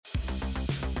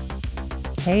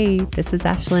Hey, this is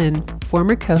Ashlyn,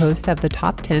 former co-host of the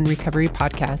Top 10 Recovery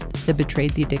podcast, The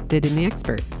Betrayed, the Addicted, and the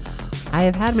Expert. I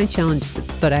have had my challenges,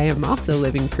 but I am also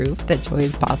living proof that joy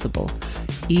is possible,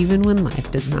 even when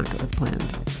life does not go as planned.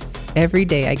 Every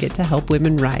day I get to help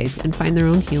women rise and find their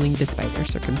own healing despite their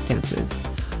circumstances.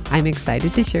 I'm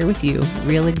excited to share with you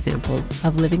real examples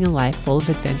of living a life full of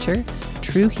adventure,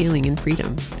 true healing, and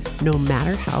freedom, no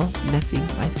matter how messy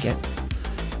life gets.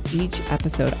 Each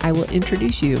episode, I will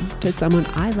introduce you to someone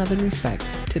I love and respect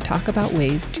to talk about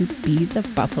ways to be the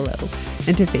buffalo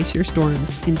and to face your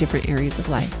storms in different areas of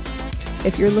life.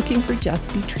 If you're looking for just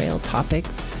betrayal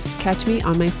topics, catch me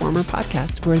on my former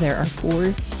podcast where there are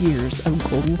 4 years of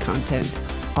golden content,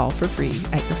 all for free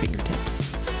at your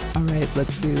fingertips. All right,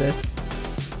 let's do this.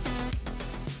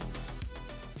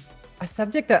 A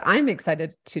subject that I'm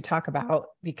excited to talk about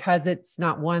because it's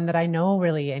not one that I know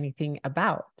really anything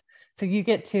about. So you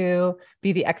get to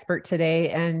be the expert today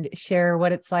and share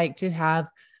what it's like to have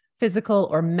physical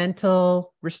or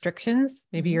mental restrictions.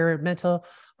 Maybe your mental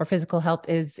or physical health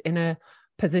is in a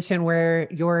position where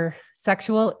your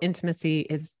sexual intimacy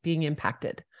is being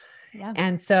impacted. Yeah.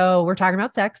 And so we're talking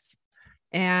about sex,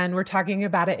 and we're talking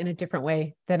about it in a different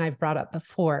way than I've brought up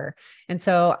before. And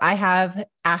so I have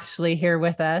Ashley here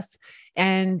with us,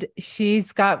 and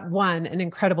she's got an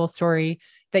incredible story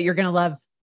that you're going to love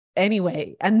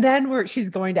anyway. And then she's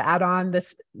going to add on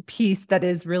this piece that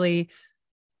is really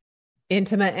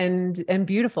intimate and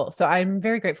beautiful. So I'm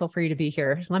very grateful for you to be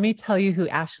here. Let me tell you who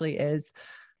Ashley is.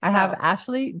 I have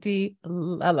Ashley D.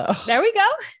 Lello. There we go.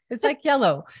 It's like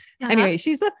yellow. Anyway,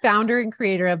 she's the founder and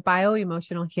creator of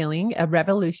Bio-Emotional Healing, a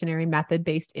revolutionary method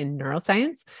based in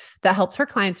neuroscience that helps her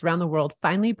clients around the world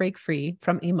finally break free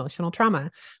from emotional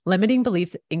trauma, limiting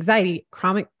beliefs, anxiety,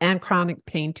 chronic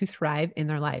pain to thrive in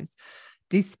their lives.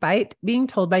 Despite being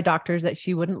told by doctors that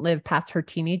she wouldn't live past her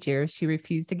teenage years, she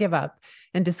refused to give up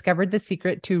and discovered the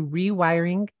secret to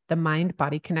rewiring the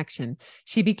mind-body connection.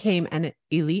 She became an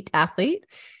elite athlete,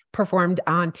 performed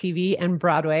on TV and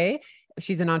Broadway.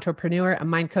 She's an entrepreneur, a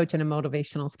mind coach, and a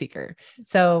motivational speaker.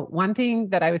 So one thing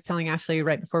that I was telling Ashley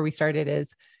right before we started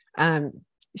is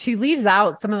she leaves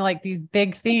out some of these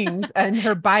big things in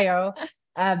her bio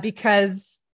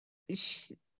because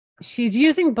she's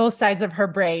using both sides of her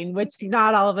brain, which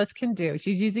not all of us can do.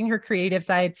 She's using her creative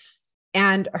side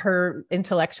and her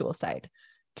intellectual side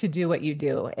to do what you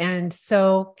do. And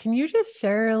so can you just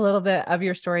share a little bit of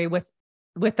your story with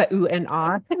the ooh and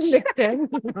ah?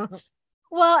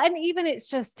 Well, and even it's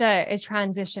just a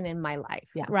transition in my life,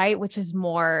 right? Which is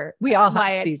more we all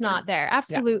why have it's not there.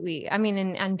 Absolutely. Yeah. I mean,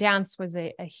 and dance was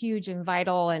a huge and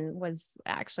vital and was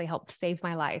actually helped save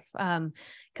my life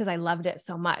because I loved it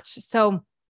so much. So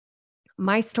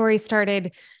my story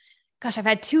started, I've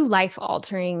had 2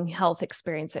 life-altering health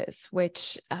experiences,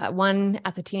 which one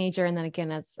as a teenager and then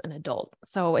again as an adult.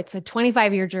 So it's a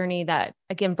 25-year journey that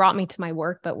again brought me to my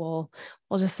work, but we'll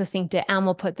just succinct it and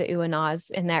we'll put the ooh and ahs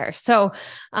in there. So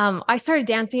I started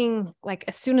dancing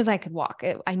as soon as I could walk.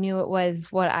 I knew it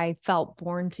was what I felt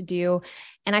born to do.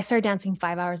 And I started dancing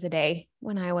 5 hours a day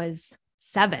when I was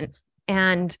 7.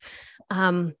 And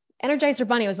Energizer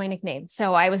Bunny was my nickname.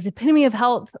 So I was the epitome of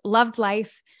health, loved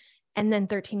life. And then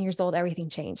 13 years old, everything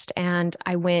changed. And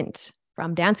I went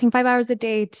from dancing 5 hours a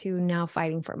day to now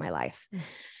fighting for my life.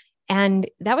 And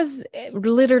that was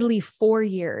literally 4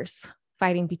 years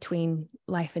fighting between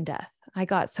life and death. I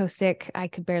got so sick, I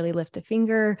could barely lift a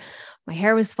finger. My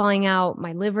hair was falling out.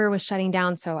 My liver was shutting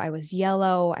down. So I was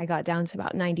yellow. I got down to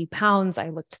about 90 pounds. I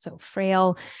looked so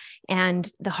frail.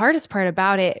 And the hardest part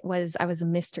about it was I was a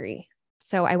mystery.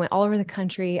 So I went all over the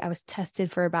country. I was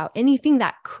tested for about anything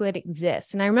that could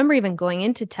exist. And I remember even going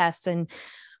into tests and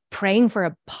praying for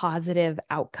a positive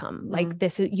outcome. Like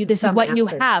this is what you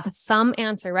have, some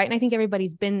answer, right? And I think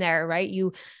everybody's been there, right?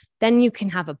 Then you can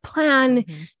have a plan,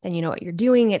 then you know what you're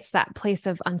doing. It's that place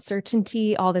of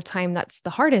uncertainty all the time. That's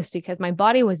the hardest because my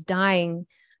body was dying.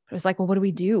 It was like, well, what do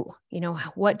we do?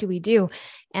 What do we do?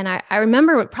 And I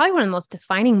remember probably one of the most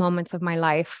defining moments of my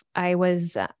life. I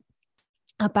was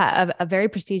up at a very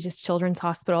prestigious children's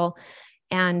hospital.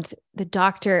 And the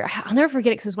doctor, I'll never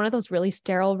forget it because it was one of those really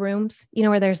sterile rooms,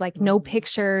 where there's no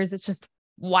pictures. It's just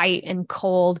white and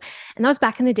cold. And that was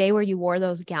back in the day where you wore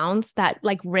those gowns that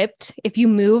ripped if you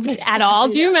moved at all.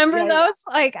 Do you remember those?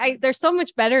 They're so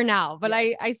much better now, but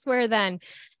I swear then.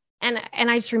 And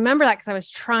I just remember that because I was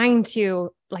trying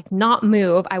to not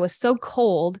move. I was so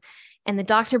cold. And the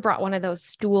doctor brought one of those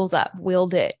stools up,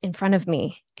 wheeled it in front of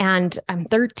me. And I'm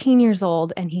 13 years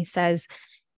old. And he says,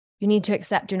 you need to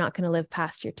accept you're not going to live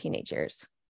past your teenage years.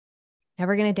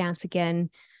 Never going to dance again,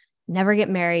 never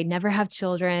get married, never have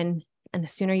children. And the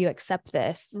sooner you accept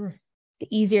this, the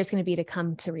easier it's going to be to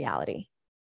come to reality.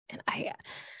 And I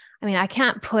mean, I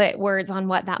can't put words on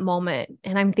what that moment,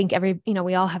 and I think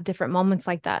we all have different moments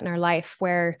like that in our life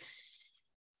where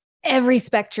every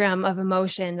spectrum of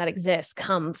emotion that exists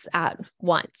comes at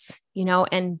once,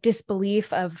 and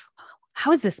disbelief of,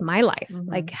 how is this my life? Mm-hmm.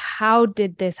 Like, how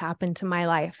did this happen to my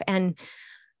life? And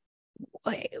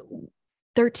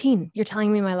 13, you're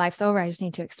telling me my life's over. I just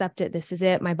need to accept it. This is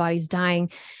it. My body's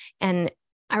dying. And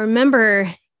I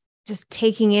remember just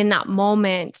taking in that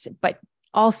moment, but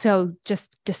also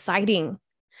just deciding.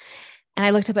 And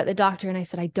I looked up at the doctor and I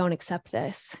said, I don't accept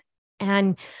this.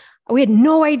 And we had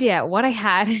no idea what I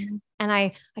had. And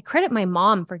I credit my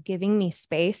mom for giving me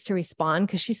space to respond,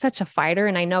 because she's such a fighter.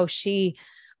 And I know she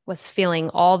was feeling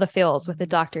all the feels with the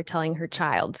doctor telling her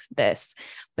child this,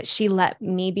 but she let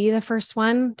me be the first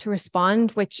one to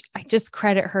respond, which I just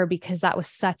credit her, because that was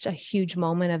such a huge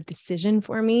moment of decision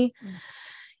for me.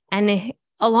 And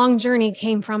a long journey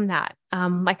came from that.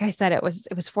 Like I said, it was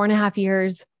 4.5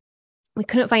 years. We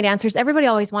couldn't find answers. Everybody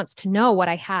always wants to know what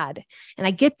I had. And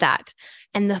I get that.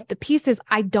 And the piece is,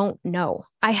 I don't know.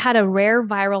 I had a rare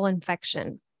viral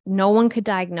infection. No one could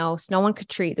diagnose, no one could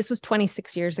treat. This was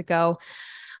 26 years ago.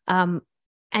 And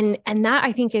that,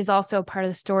 I think, is also part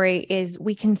of the story, is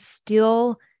we can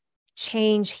still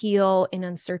change, heal in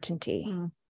uncertainty,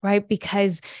 right?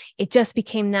 Because it just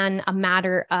became then a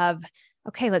matter of,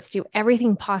 okay, let's do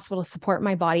everything possible to support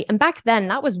my body. And back then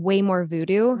that was way more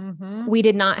voodoo. Mm-hmm. We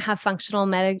did not have functional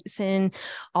medicine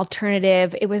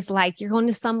alternative. It was like, you're going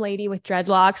to some lady with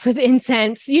dreadlocks with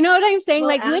incense. You know what I'm saying?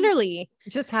 Well, like literally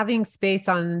just having space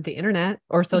on the internet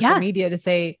or social media to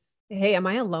say, hey, am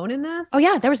I alone in this? Oh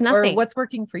yeah. There was nothing. Or what's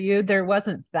working for you? There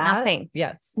wasn't that. Nothing.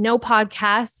 Yes. No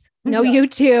podcasts, no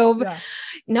YouTube,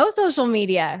 no social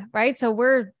media. Right. So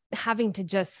we're having to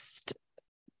just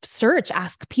search,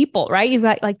 ask people, right? You've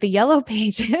got like the yellow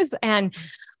pages,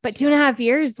 but 2.5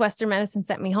 years, Western medicine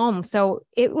sent me home. So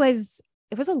it was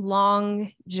a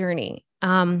long journey,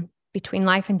 between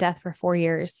life and death for 4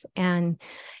 years. And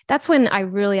that's when I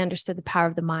really understood the power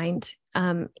of the mind,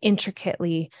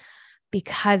 intricately,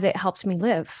 because it helped me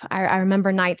live. I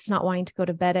remember nights not wanting to go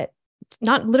to bed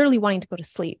not literally wanting to go to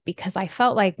sleep, because I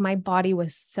felt like my body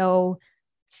was so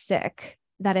sick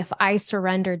that if I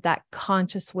surrendered that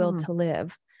conscious will to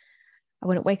live, I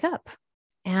wouldn't wake up.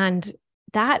 And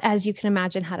that, as you can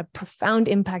imagine, had a profound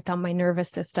impact on my nervous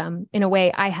system in a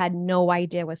way I had no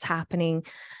idea was happening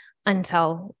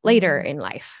until later in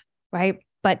life. Right.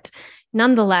 But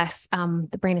nonetheless,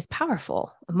 the brain is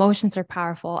powerful. Emotions are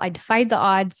powerful. I defied the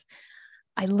odds.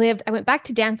 I went back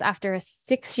to dance after a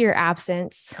 6-year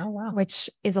absence,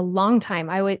 which is a long time.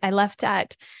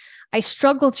 I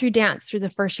struggled through dance through the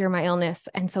first year of my illness.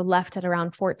 And so left at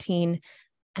around 14.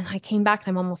 And I came back and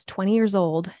I'm almost 20 years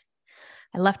old.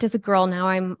 I left as a girl. Now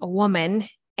I'm a woman.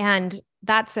 And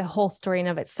that's a whole story in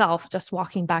of itself, just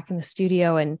walking back in the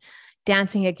studio and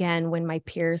dancing again when my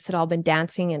peers had all been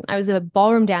dancing. And I was a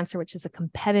ballroom dancer, which is a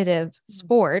competitive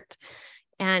sport.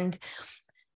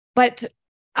 But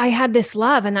I had this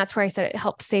love, and that's where I said it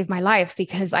helped save my life,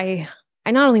 because I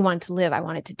not only wanted to live, I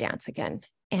wanted to dance again.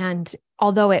 And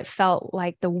although it felt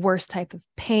like the worst type of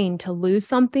pain to lose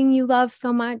something you love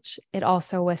so much, it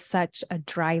also was such a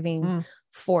driving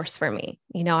force for me.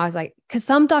 I was like, because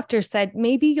some doctors said,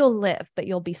 maybe you'll live, but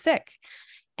you'll be sick.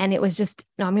 And it was just,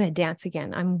 no, I'm going to dance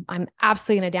again. I'm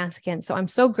absolutely going to dance again. So I'm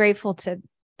so grateful to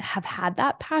have had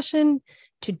that passion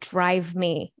to drive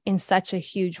me in such a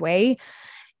huge way.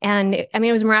 And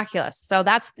it was miraculous. So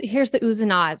here's the oohs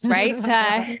and ahs, right?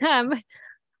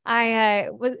 I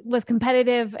was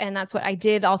competitive, and that's what I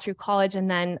did all through college. And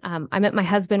then I met my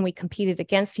husband. We competed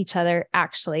against each other,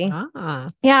 actually.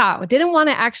 Yeah. I didn't want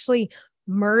to actually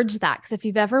merge that, because if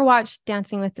you've ever watched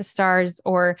Dancing with the Stars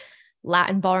or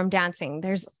Latin ballroom dancing,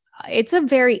 it's a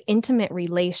very intimate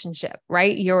relationship,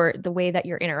 right? The way that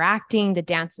you're interacting, the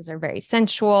dances are very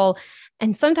sensual.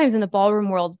 And sometimes in the ballroom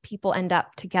world, people end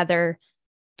up together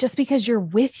just because you're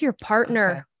with your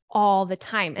partner all the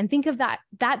time. And think of that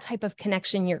type of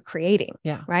connection you're creating.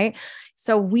 Yeah. Right.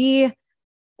 So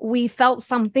we felt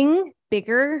something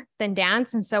bigger than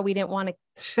dance. And so we didn't want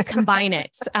to combine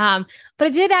it. But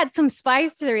it did add some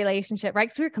spice to the relationship, right?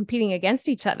 Because we were competing against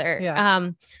each other. Yeah.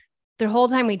 The whole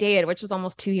time we dated, which was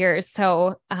almost 2 years.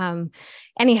 So,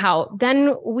 anyhow,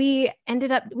 then we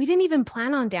didn't even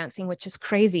plan on dancing, which is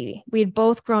crazy. We had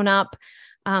both grown up.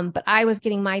 But I was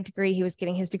getting my degree. He was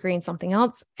getting his degree in something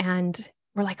else. And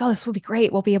we're like, oh, this will be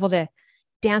great. We'll be able to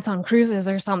dance on cruises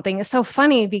or something. It's so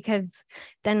funny, because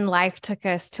then life took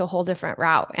us to a whole different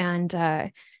route. And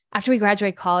after we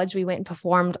graduated college, we went and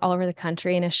performed all over the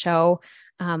country in a show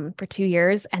for 2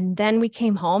 years. And then we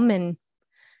came home, and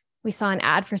we saw an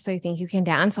ad for So You Think You Can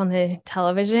Dance on the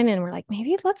television, and we're like,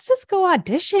 maybe let's just go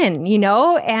audition,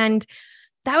 and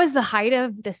that was the height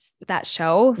of that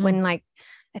show when like,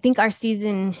 I think our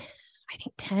season,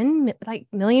 10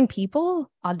 million people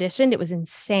auditioned. It was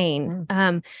insane.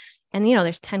 And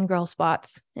there's 10 girl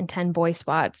spots and 10 boy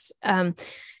spots. 10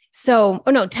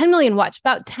 million watch,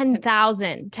 about 10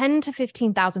 to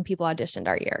 15,000 people auditioned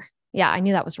our year. Yeah. I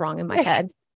knew that was wrong in my head.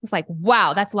 It's like,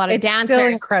 wow, that's a lot of dancers. Still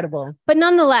incredible. But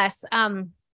nonetheless,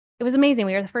 it was amazing.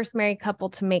 We were the first married couple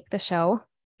to make the show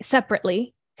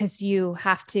separately, because you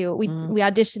have to, we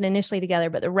auditioned initially together,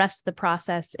 but the rest of the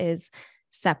process is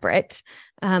separate.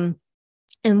 And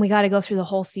we got to go through the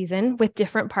whole season with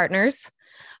different partners,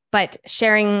 but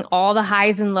sharing all the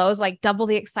highs and lows, like double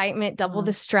the excitement, double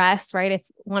the stress, right? If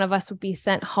one of us would be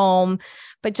sent home,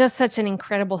 but just such an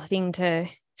incredible thing to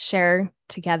share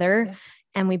together. Yeah.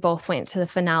 And we both went to the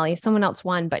finale. Someone else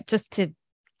won, but just to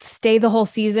stay the whole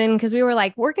season, because we were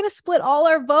like, we're going to split all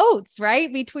our votes,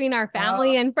 right? Between our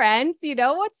family and friends,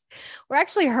 we're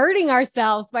actually hurting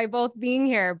ourselves by both being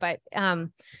here. But it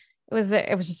was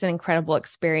just an incredible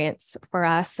experience for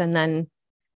us. And then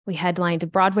we headlined a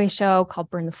Broadway show called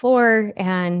Burn the Floor,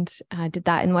 and did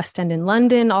that in West End in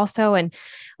London also. And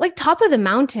like top of the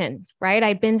mountain, right?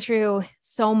 I'd been through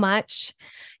so much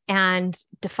and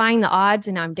defying the odds.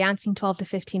 And now I'm dancing 12 to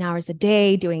 15 hours a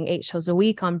day, doing 8 shows a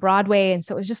week on Broadway. And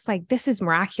so it was just like, this is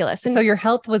miraculous. And so your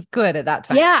health was good at that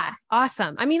time. Yeah.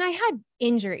 Awesome. I mean, I had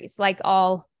injuries like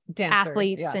all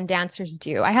athletes and dancers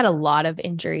do. I had a lot of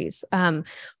injuries,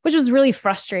 which was really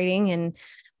frustrating.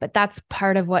 But that's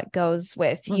part of what goes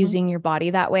with using your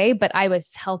body that way. But I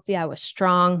was healthy. I was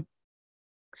strong.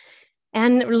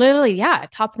 And literally,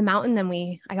 top of the mountain.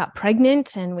 Then I got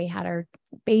pregnant and we had our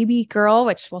baby girl,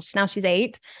 now she's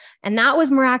 8. And that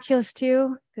was miraculous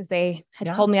too, because they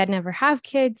had told me I'd never have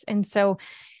kids. And so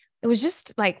it was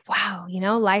just like, wow,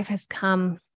 life has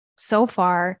come so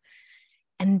far.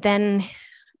 And then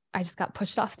I just got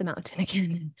pushed off the mountain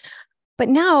again. But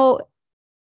now,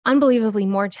 unbelievably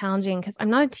more challenging, because I'm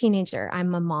not a teenager.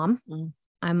 I'm a mom.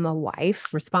 I'm a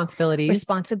wife.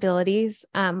 Responsibilities.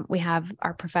 We have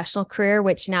our professional career,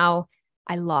 which now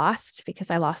I lost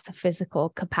because I lost the physical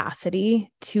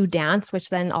capacity to dance, which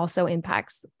then also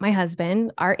impacts my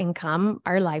husband, our income,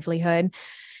 our livelihood.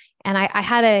 And I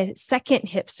had a second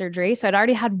hip surgery. So I'd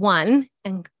already had one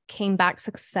and came back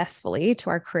successfully to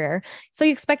our career. So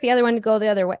you expect the other one to go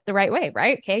the right way,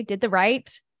 right? Okay. Did the right.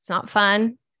 It's not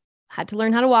fun. Had to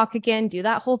learn how to walk again, do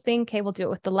that whole thing. Okay. We'll do it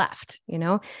with the left,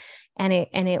 and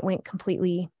it went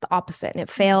completely the opposite, and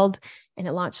it failed, and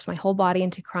it launched my whole body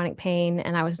into chronic pain.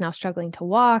 And I was now struggling to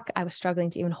walk. I was struggling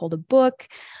to even hold a book.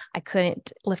 I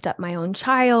couldn't lift up my own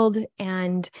child.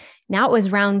 And now it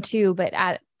was round 2, but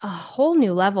at a whole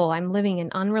new level. I'm living in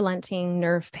unrelenting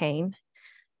nerve pain,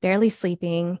 barely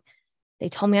sleeping. They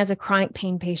told me as a chronic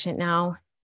pain patient now,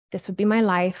 this would be my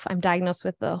life. I'm diagnosed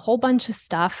with a whole bunch of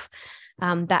stuff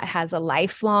that has a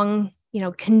lifelong,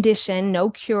 condition, no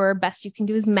cure. Best you can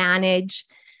do is manage.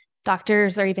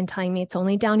 Doctors are even telling me it's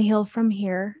only downhill from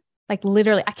here. Like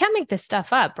literally, I can't make this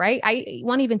stuff up, right?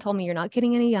 One even told me you're not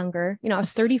getting any younger. I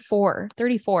was 34.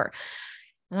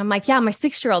 And I'm like, yeah, my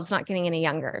 6-year-old's not getting any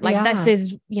younger. Like this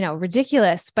is,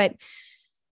 ridiculous. But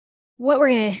what we're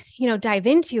going to, dive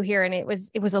into here. And it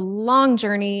was a long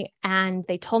journey, and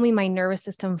they told me my nervous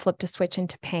system flipped a switch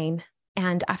into pain.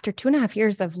 And after 2.5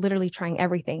 years of literally trying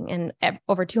everything and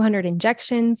over 200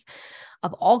 injections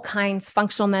of all kinds,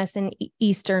 functional medicine,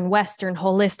 Eastern, Western,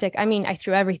 holistic. I mean, I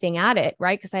threw everything at it,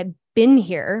 right? Because I'd been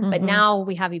here, but now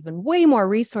we have even way more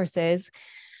resources.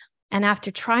 And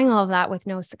after trying all of that with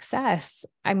no success,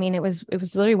 I mean, it was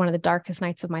literally one of the darkest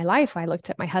nights of my life. I looked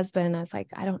at my husband and I was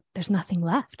like, there's nothing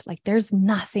left. Like there's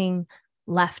nothing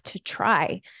left to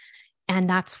try. And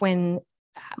that's when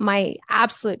my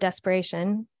absolute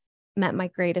desperation met my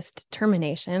greatest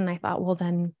determination. And I thought, well,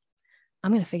 then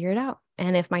I'm going to figure it out.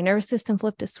 And if my nervous system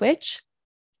flipped a switch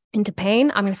into pain,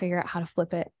 I'm going to figure out how to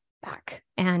flip it back.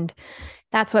 And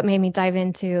that's what made me dive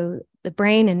into the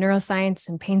brain and neuroscience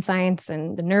and pain science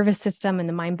and the nervous system and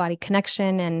the mind-body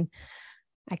connection. And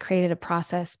I created a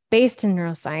process based in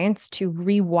neuroscience to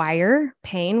rewire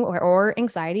pain or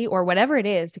anxiety or whatever it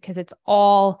is, because it's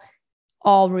all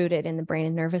rooted in the brain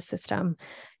and nervous system.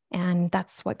 And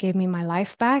that's what gave me my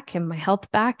life back and my health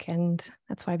back. And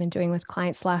that's what I've been doing with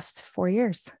clients the last 4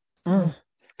 years. So.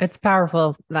 It's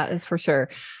powerful. That is for sure.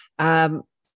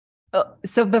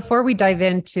 So before we dive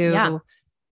into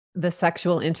the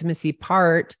sexual intimacy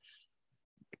part,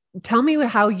 tell me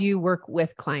how you work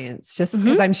with clients, just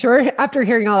because I'm sure after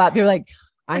hearing all that, you're like,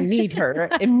 I need her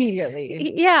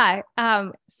immediately. Yeah.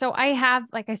 So I have,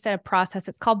 like I said, a process.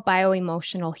 It's called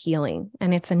bioemotional healing.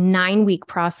 And it's a 9-week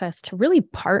process to really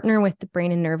partner with the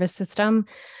brain and nervous system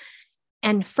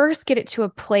and first get it to a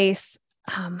place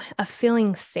of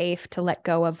feeling safe to let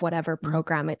go of whatever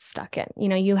program it's stuck in. You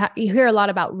know, you hear a lot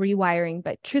about rewiring,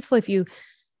 but truthfully,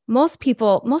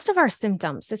 most of our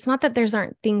symptoms, it's not that there's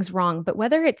aren't things wrong, but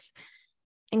whether it's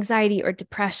anxiety or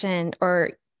depression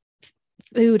or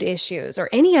food issues or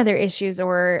any other issues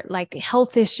or like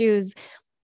health issues,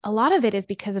 a lot of it is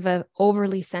because of an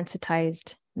overly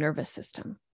sensitized nervous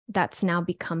system that's now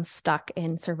become stuck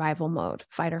in survival mode,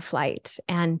 fight or flight.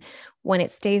 And when it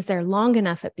stays there long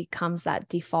enough, it becomes that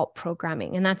default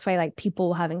programming. And that's why like people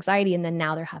will have anxiety and then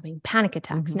now they're having panic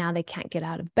attacks. Now they can't get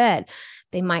out of bed.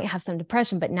 They might have some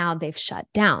depression, but now they've shut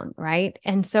down, right?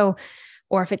 And so,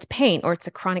 or if it's pain or it's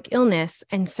a chronic illness.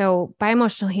 And so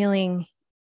bioemotional healing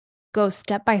goes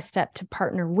step by step to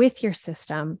partner with your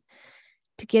system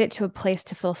to get it to a place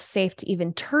to feel safe to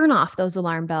even turn off those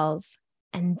alarm bells.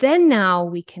 And then now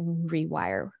we can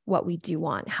rewire what we do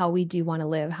want, how we do want to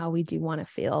live, how we do want to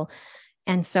feel.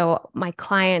 And so my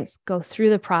clients go through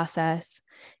the process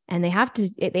and they have to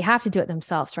do it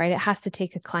themselves, right? It has to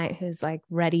take a client who's like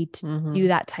ready to do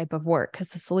that type of work because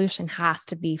the solution has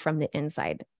to be from the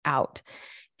inside out.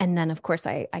 And then of course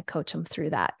I coach them through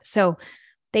that. So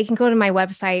they can go to my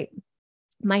website,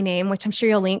 my name, which I'm sure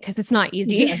you'll link because it's not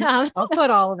easy. Yeah, I'll put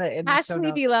all of it in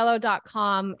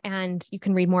AshleyDilello.com, and you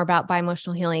can read more about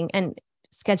bioemotional healing and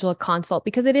schedule a consult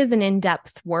because it is an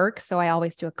in-depth work. So I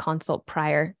always do a consult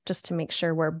prior just to make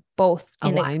sure we're both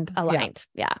aligned.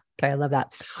 Yeah. Okay. I love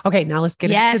that. Okay. Now let's get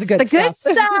into the good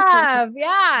stuff.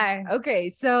 Yeah.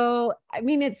 Okay. So, I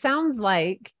mean, it sounds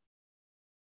like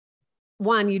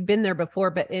one, you'd been there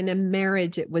before, but in a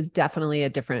marriage, it was definitely a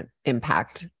different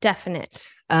impact. Definite.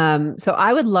 So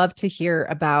I would love to hear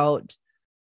about,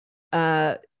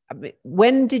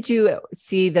 when did you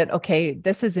see that, okay,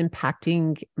 this is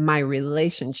impacting my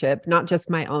relationship, not just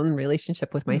my own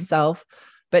relationship with myself,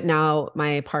 but now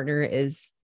my partner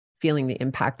is feeling the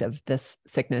impact of this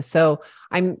sickness. So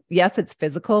yes, it's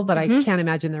physical, but I can't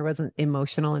imagine there wasn't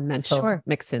emotional and mental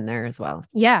mixed in there as well.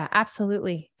 Yeah,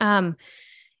 absolutely.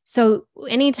 So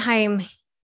anytime,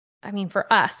 I mean,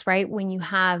 for us, right, when you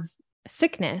have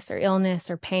sickness or illness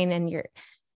or pain and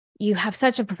you have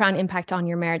such a profound impact on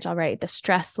your marriage already, the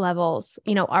stress levels,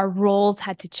 our roles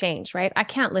had to change, right? I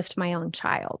can't lift my own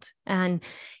child. And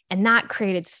that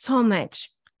created so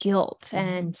much guilt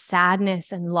and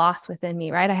sadness and loss within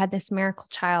me, right? I had this miracle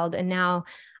child and now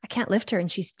I can't lift her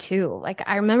and she's 2. Like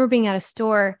I remember being at a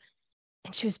store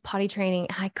and she was potty training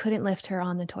and I couldn't lift her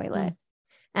on the toilet.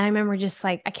 And I remember just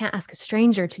like, I can't ask a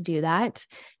stranger to do that.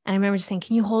 And I remember just saying,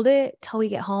 can you hold it till we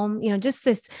get home? Just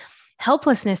this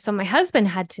helplessness. So my husband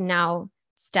had to now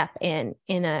step in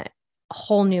a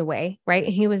whole new way, right?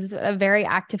 And he was a very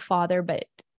active father, but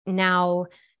now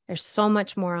there's so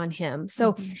much more on him.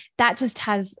 So that just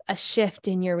has a shift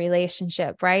in your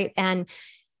relationship, right? And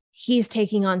he's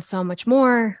taking on so much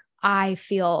more. I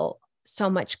feel so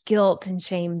much guilt and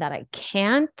shame that I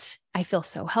can't. I feel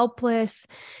so helpless.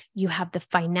 You have the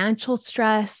financial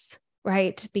stress,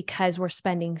 right? Because we're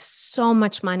spending so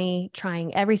much money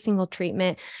trying every single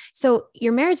treatment. So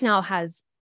your marriage now has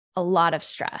a lot of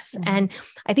stress. And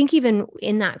I think even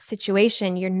in that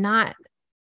situation, you're not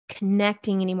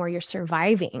connecting anymore, you're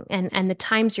surviving. And the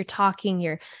times you're talking,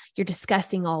 you're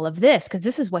discussing all of this because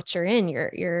this is what you're in.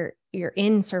 You're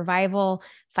in survival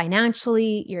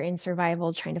financially, you're in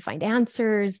survival trying to find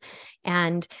answers,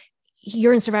 and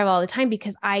you're in survival all the time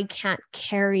because I can't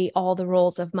carry all the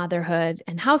roles of motherhood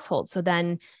and household. So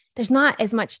then there's not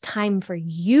as much time for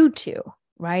you to,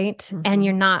 right? And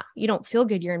you don't feel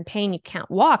good. You're in pain. You can't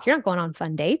walk. You're not going on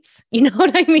fun dates. You know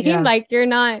what I mean? Yeah. Like you're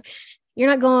not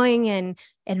going and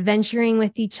adventuring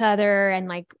with each other and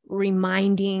like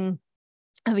reminding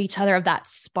of each other of that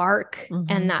spark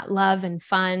and that love and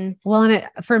fun. Well, and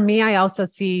for me, I also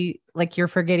see like you're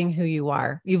forgetting who you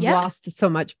are. You've lost so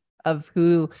much of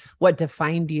what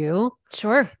defined you.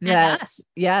 Sure.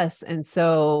 Yes. And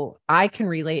so I can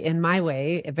relate in my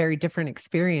way, a very different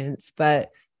experience, but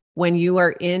when you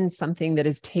are in something that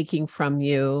is taking from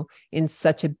you in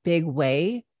such a big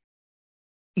way,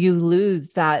 you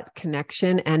lose that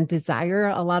connection and desire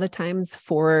a lot of times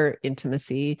for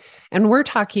intimacy. And we're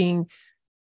talking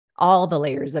all the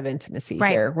layers of intimacy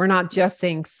here. We're not just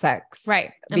saying sex.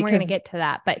 Right. And we're going to get to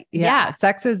that, but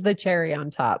sex is the cherry on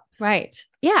top. Right.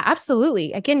 Yeah,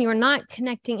 absolutely. Again, you're not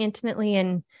connecting intimately,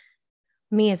 and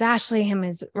me as Ashley, him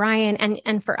as Ryan.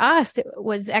 And for us, it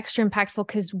was extra impactful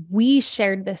because we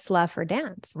shared this love for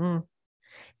dance.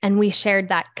 And we shared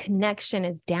that connection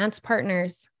as dance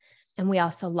partners. And we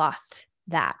also lost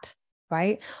that,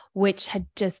 right? Which had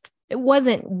it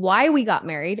wasn't why we got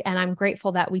married. And I'm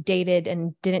grateful that we dated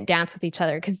and didn't dance with each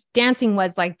other, because dancing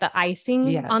was like the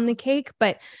icing on the cake,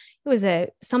 but it was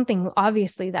something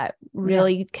obviously that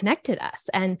really connected us,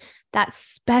 and that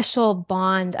special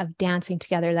bond of dancing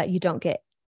together that you don't get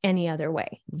any other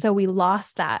way. So we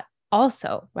lost that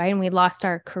also, right? And we lost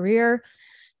our career.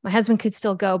 My husband could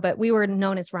still go, but we were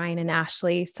known as Ryan and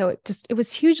Ashley. So it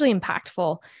was hugely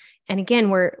impactful. And again,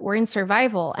 we're in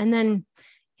survival. And then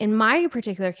in my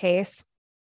particular case,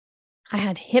 I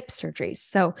had hip surgeries.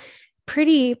 So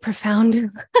pretty profound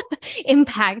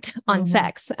impact on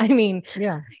sex. I mean,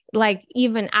 like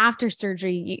even after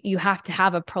surgery, you have to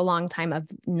have a prolonged time of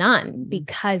none,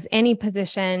 because any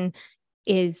position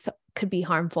could be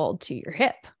harmful to your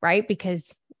hip, right? Because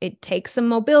it takes some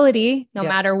mobility, no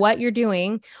matter what you're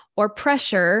doing, or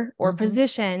pressure or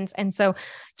positions. And so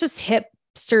just hip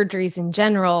surgeries in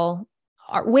general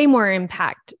are way more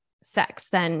impact sex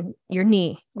than your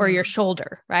knee or your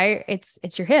shoulder, right?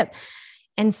 It's your hip.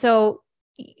 And so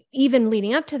even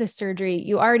leading up to the surgery,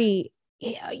 you already,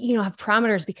 have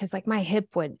parameters, because like my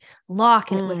hip would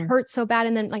lock and it would hurt so bad.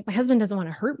 And then like my husband doesn't want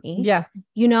to hurt me,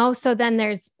 so then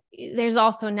there's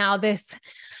also now this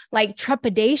like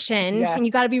trepidation, and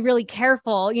you got to be really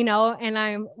careful,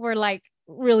 and we're like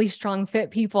really strong,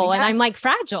 fit people, and I'm like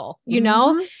fragile,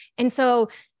 and so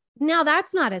now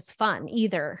that's not as fun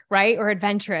either, right? Or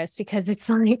adventurous, because it's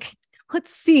like,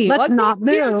 let's not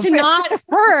move to not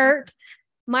hurt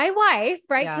my wife,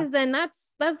 right? Because then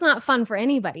that's not fun for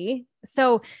anybody.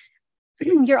 So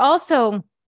you're also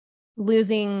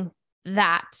losing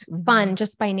that fun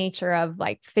just by nature of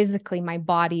like physically my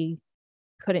body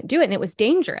couldn't do it. And it was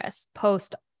dangerous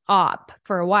post-op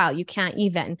for a while. You can't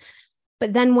even.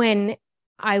 But then when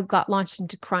I got launched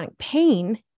into chronic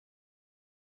pain,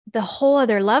 the whole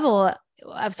other level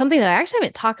of something that I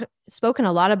actually haven't spoken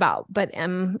a lot about, but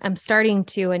I'm starting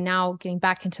to, and now getting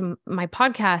back into my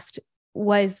podcast,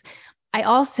 was I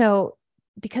also,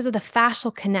 because of the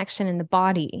fascial connection in the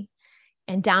body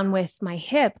and down with my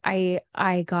hip, I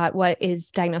got what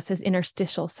is diagnosed as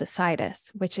interstitial cystitis,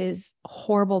 which is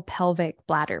horrible pelvic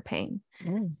bladder pain.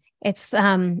 It's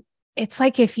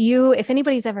like if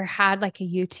anybody's ever had like a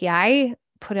UTI,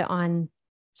 put it on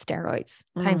steroids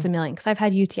times a million. Cause I've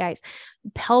had UTIs.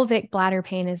 Pelvic bladder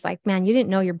pain is like, man, you didn't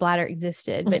know your bladder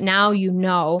existed, but now you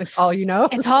know. It's all you know.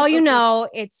 It's all you know.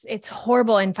 It's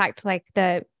horrible. In fact, like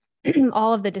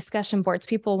all of the discussion boards,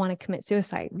 people want to commit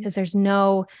suicide because there's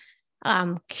no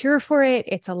cure for it.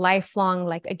 It's a lifelong,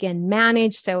 like, again,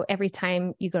 managed. So every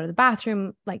time you go to the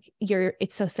bathroom, like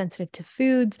it's so sensitive to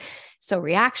foods, so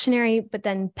reactionary, but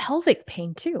then pelvic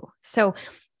pain too. So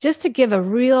just to give a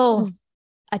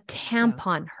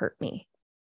tampon hurt me,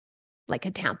 like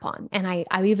a tampon. And I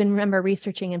even remember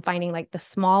researching and finding like the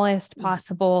smallest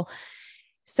possible.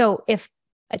 So if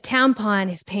a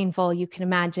tampon is painful, you can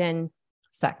imagine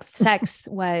sex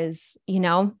was,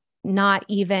 not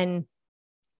even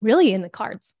really in the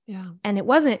cards. Yeah. And it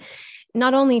wasn't,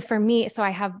 not only for me. So I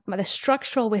have the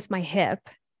structural with my hip,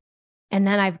 and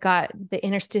then I've got the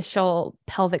interstitial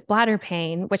pelvic bladder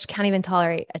pain, which can't even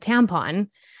tolerate a tampon.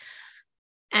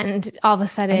 And all of a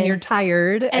sudden, and you're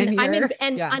tired, and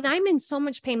I'm in so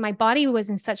much pain. My body was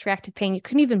in such reactive pain. You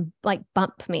couldn't even like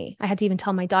bump me. I had to even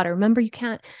tell my daughter, remember, you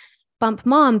can't bump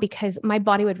mom, because my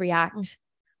body would react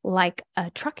like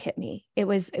a truck hit me. It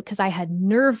was because I had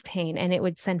nerve pain, and it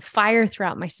would send fire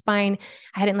throughout my spine.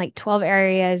 I had it in like 12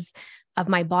 areas of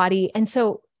my body. And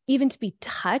so even to be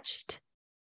touched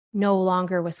no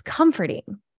longer was comforting.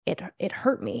 It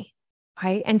hurt me.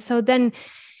 Right. And so then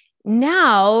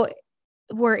now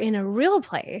we're in a real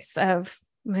place of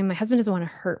my husband doesn't want to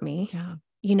hurt me,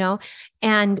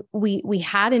 and we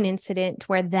had an incident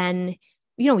where then,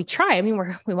 we try, I mean,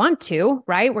 we want to,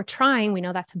 right? We're trying, we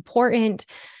know that's important.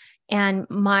 And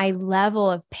my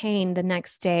level of pain the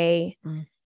next day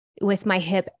with my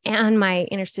hip and my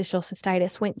interstitial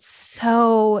cystitis went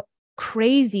so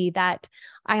crazy that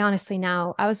I honestly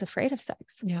I was afraid of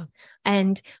sex. Yeah.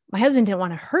 And my husband didn't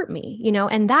want to hurt me,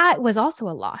 and that was also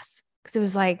a loss, because it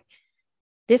was like,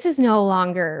 this is no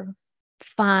longer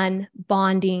fun,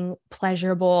 bonding,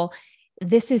 pleasurable.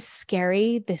 This is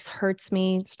scary. This hurts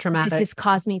me. It's traumatic. This has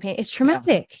caused me pain. It's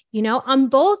traumatic, on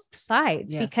both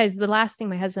sides, because the last thing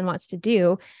my husband wants to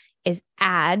do is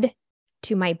add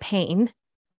to my pain.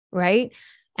 Right.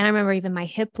 And I remember even my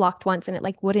hip locked once, and it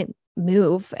like wouldn't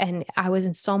move. And I was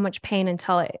in so much pain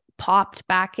until it popped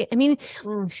back.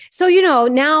 So,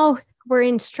 now we're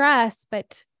in stress,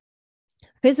 but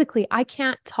physically I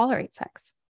can't tolerate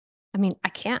sex. I mean, I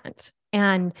can't.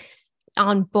 And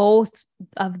on both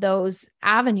of those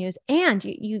avenues. And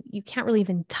you can't really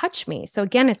even touch me. So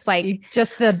again, it's like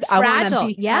just I want to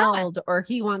be yeah. held, or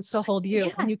he wants to hold you,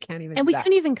 yeah. and you can't even. And we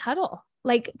couldn't even cuddle,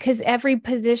 like, because every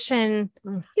position,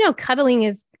 cuddling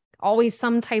is always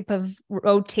some type of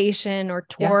rotation or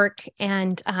torque.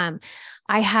 Yeah. And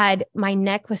my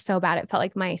neck was so bad. It felt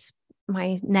like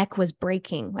my neck was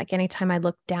breaking, like anytime I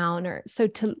looked down, or so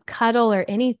to cuddle or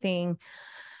anything,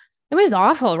 it was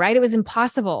awful, right? It was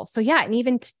impossible. So yeah. And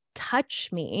even to touch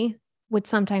me would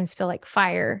sometimes feel like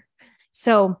fire.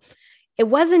 So it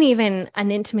wasn't even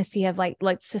an intimacy of like,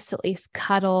 let's just at least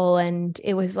cuddle. And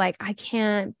it was like, I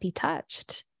can't be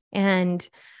touched, and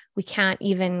we can't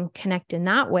even connect in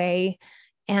that way.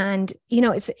 And,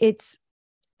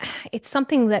 it's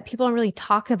something that people don't really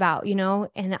talk about,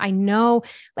 and I know,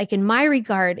 like, in my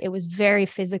regard, it was very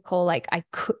physical. Like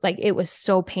it was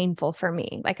so painful for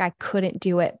me. Like I couldn't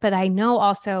do it. But I know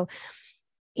also,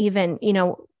 even,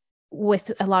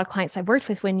 with a lot of clients I've worked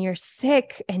with, when you're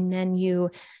sick and then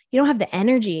you don't have the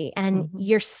energy and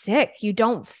you're sick, you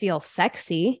don't feel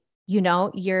sexy,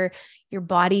 your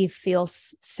body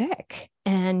feels sick,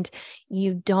 and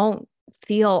you don't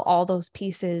feel all those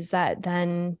pieces that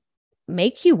then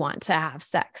make you want to have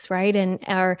sex, right?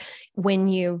 Or when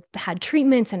you've had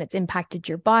treatments and it's impacted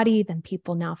your body, then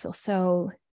people now feel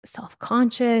so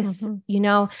self-conscious,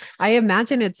 I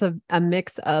imagine it's a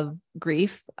mix of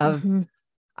grief of,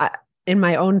 in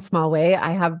my own small way,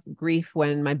 I have grief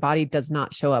when my body does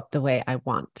not show up the way I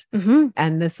want.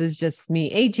 And this is just me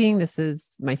aging. This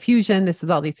is my fusion. This is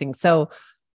all these things. So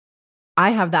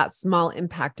I have that small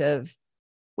impact of,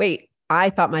 wait, I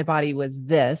thought my body was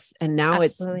this, and now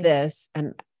Absolutely. It's this.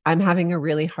 And I'm having a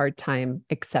really hard time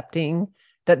accepting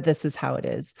that this is how it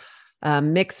is.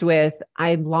 Mixed with,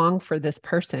 I long for this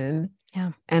person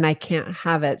and I can't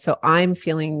have it. So I'm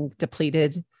feeling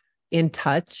depleted in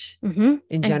touch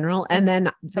in general. And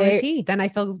then, then I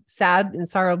feel sad and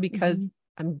sorrow because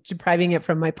I'm depriving it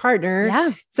from my partner.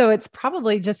 Yeah. So it's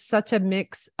probably just such a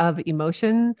mix of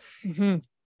emotion. And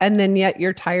then yet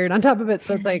you're tired on top of it.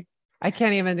 So it's like, I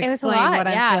can't even explain what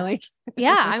I'm feeling.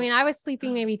 Yeah. I mean, I was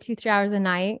sleeping maybe 2-3 hours a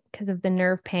night because of the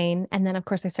nerve pain. And then of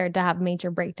course I started to have major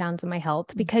breakdowns in my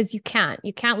health, because you can't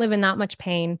live in that much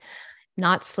pain,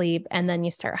 not sleep. And then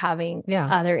you start having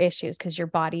other issues because your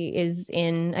body is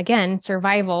in, again,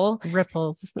 survival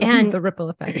ripples and the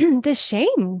ripple effect, the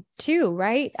shame too,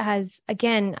 right? As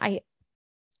again,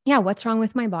 what's wrong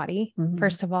with my body,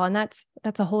 first of all. And that's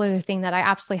a whole other thing that I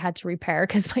absolutely had to repair,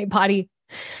 because my body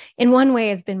in one way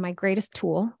has been my greatest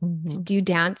tool to do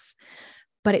dance,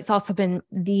 but it's also been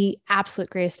the absolute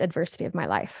greatest adversity of my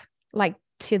life, like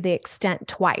to the extent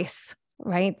twice,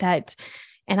 right?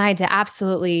 And I had to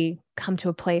absolutely come to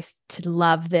a place to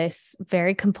love this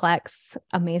very complex,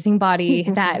 amazing body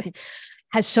that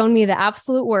has shown me the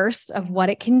absolute worst of what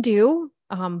it can do,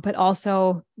 but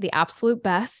also the absolute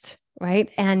best,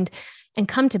 right? And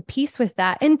come to peace with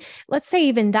that. And let's say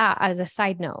even that as a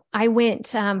side note, I went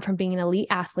from being an elite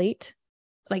athlete,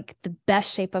 like the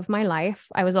best shape of my life.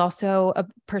 I was also a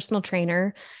personal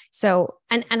trainer. So,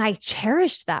 and I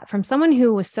cherished that, from someone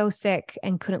who was so sick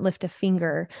and couldn't lift a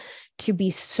finger to be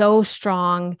so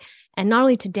strong, and not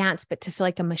only to dance, but to feel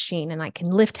like a machine. And I can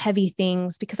lift heavy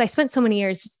things, because I spent so many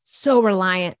years so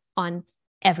reliant on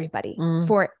everybody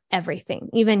for everything,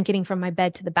 even getting from my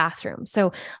bed to the bathroom.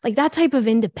 So like that type of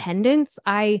independence,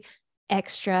 I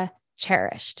extra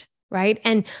cherished. Right.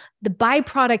 And the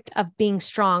byproduct of being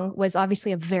strong was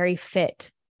obviously a very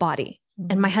fit body.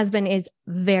 And my husband is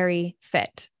very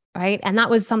fit. Right. And that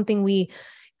was something we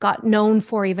got known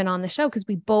for even on the show, because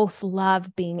we both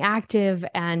love being active.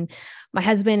 And my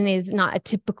husband is not a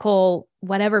typical,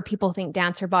 whatever people think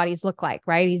dancer bodies look like,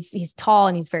 right? He's tall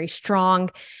and he's very strong.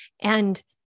 And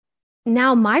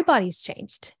now my body's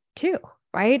changed too,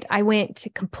 right? I went to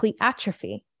complete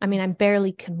atrophy. I mean, I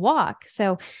barely can walk.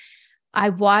 So I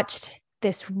watched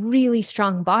this really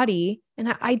strong body,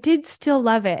 and I did still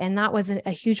love it. And that was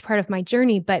a huge part of my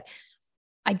journey, but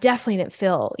I definitely didn't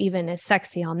feel even as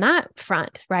sexy on that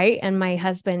front. Right. And my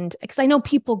husband, because I know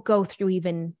people go through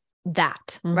even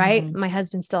that, right? My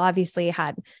husband still obviously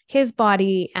had his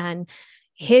body and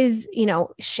his,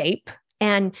 shape,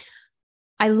 and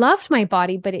I loved my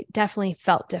body, but it definitely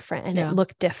felt different and it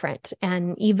looked different.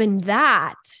 And even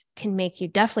that can make you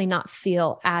definitely not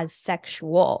feel as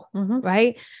sexual.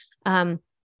 Right. And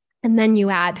then you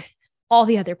add all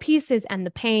the other pieces and the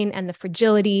pain and the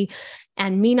fragility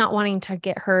and me not wanting to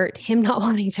get hurt, him not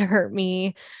wanting to hurt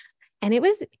me. And it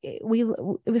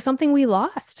was something we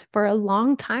lost for a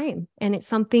long time. And it's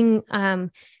something,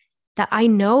 that I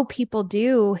know people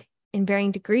do in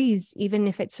varying degrees, even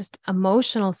if it's just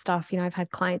emotional stuff. I've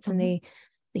had clients and they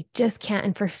just can't.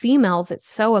 And for females, it's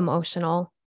so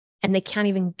emotional and they can't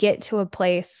even get to a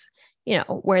place,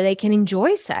 where they can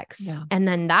enjoy sex. Yeah. And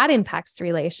then that impacts the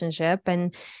relationship.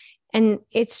 And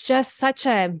it's just such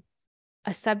a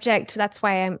subject. That's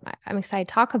why I'm excited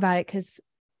to talk about it, because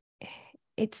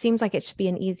it seems like it should be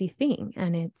an easy thing,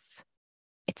 and it's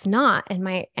not.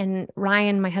 And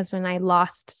Ryan, my husband, and I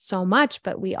lost so much,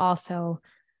 but we also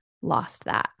lost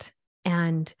that.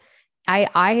 And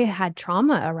I had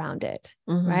trauma around it.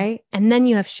 Right. And then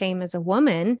you have shame as a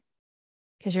woman,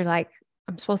 because you're like,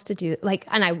 I'm supposed to do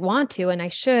and I want to, and I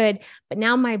should, but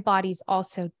now my body's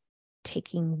also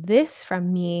taking this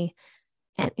from me,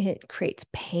 and it creates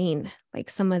pain, like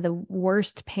some of the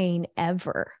worst pain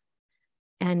ever.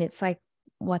 And it's like,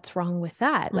 what's wrong with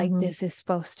that? Like, this is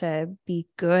supposed to be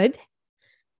good,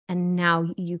 and now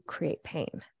you create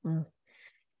pain.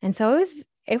 And so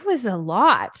it was a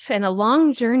lot and a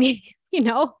long journey,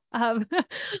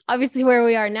 obviously where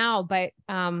we are now, but,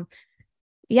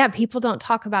 yeah, people don't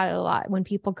talk about it a lot when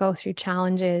people go through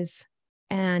challenges,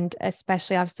 and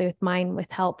especially obviously with mine, with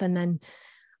health, and then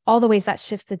all the ways that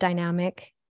shifts the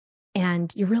dynamic,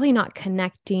 and you're really not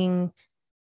connecting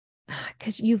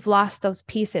because you've lost those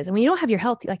pieces. And when you don't have your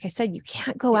health, like I said, you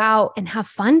can't go out and have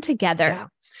fun together.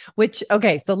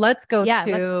 Yeah. So let's go let's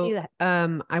do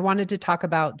that. I wanted to talk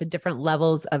about the different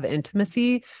levels of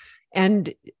intimacy,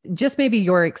 and just maybe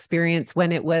your experience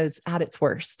when it was at its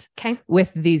worst. Okay.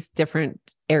 With these different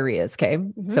areas. Okay.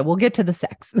 So we'll get to the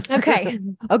sex. Okay.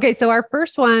 Okay. So our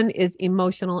first one is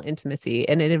emotional intimacy,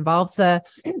 and it involves the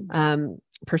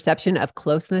perception of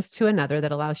closeness to another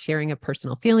that allows sharing of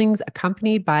personal feelings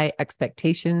accompanied by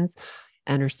expectations,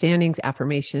 understandings,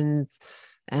 affirmations,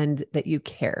 and that you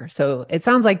care. So it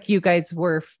sounds like you guys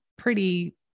were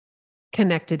pretty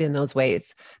connected in those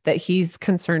ways, that he's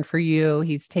concerned for you,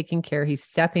 he's taking care, he's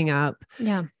stepping up.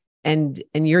 Yeah. And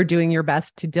you're doing your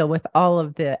best to deal with all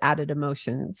of the added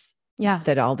emotions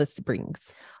that all this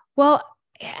brings. Well,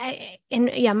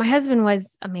 my husband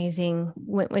was amazing,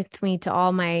 went with me to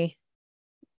all my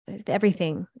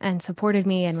everything and supported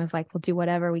me and was like, we'll do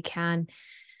whatever we can.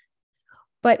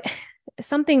 But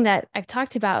something that I've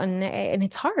talked about, and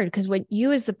it's hard because when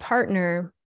you as the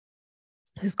partner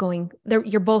who's going there,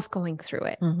 you're both going through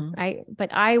it. Right.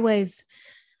 But I was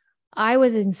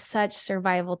in such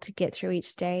survival to get through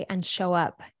each day and show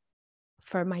up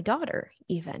for my daughter,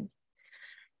 even,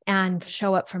 and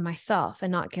show up for myself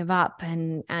and not give up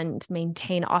and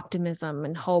maintain optimism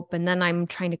and hope. And then I'm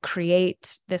trying to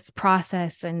create this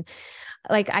process. And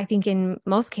I think in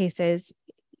most cases,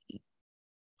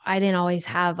 I didn't always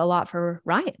have a lot for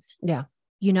Ryan. Yeah.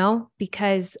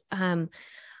 Because,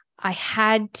 I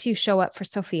had to show up for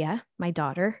Sophia, my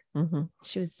daughter.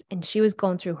 She was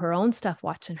going through her own stuff,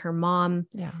 watching her mom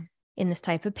in this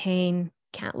type of pain,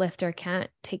 can't lift her,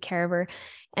 can't take care of her.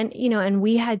 And, and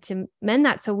we had to mend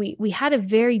that. So we had a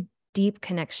very deep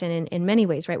connection in many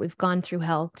ways, right? We've gone through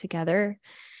hell together,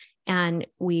 and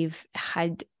we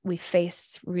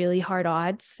faced really hard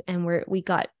odds, and we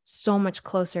got so much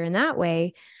closer in that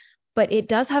way. But it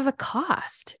does have a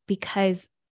cost, because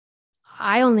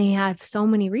I only have so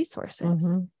many resources,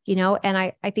 and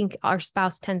I think our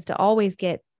spouse tends to always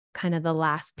get kind of the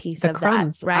last piece of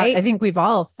crumbs, that, right? I think we've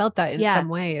all felt that in some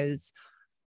way, is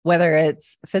whether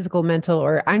it's physical, mental,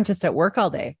 or I'm just at work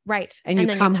all day. Right. And you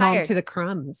come home to the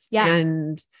crumbs,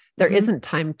 and there isn't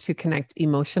time to connect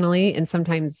emotionally. And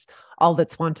sometimes all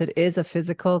that's wanted is a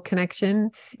physical connection.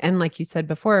 And like you said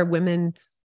before, women,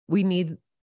 we need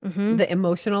the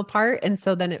emotional part. And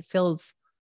so then it feels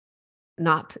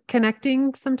not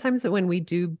connecting sometimes when we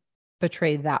do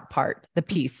betray that part, the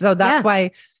piece. So that's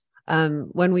why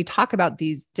when we talk about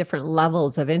these different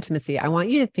levels of intimacy, I want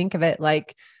you to think of it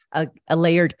like a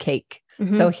layered cake.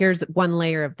 So here's one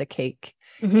layer of the cake,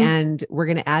 and we're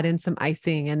going to add in some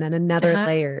icing, and then another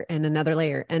layer and another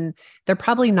layer. And they're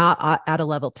probably not at a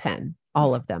level 10,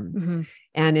 all of them.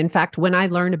 And in fact, when I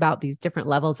learned about these different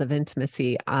levels of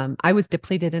intimacy, I was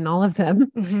depleted in all of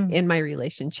them in my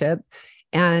relationship.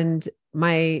 And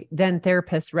my then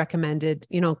therapist recommended,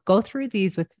 go through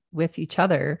these with each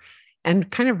other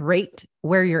and kind of rate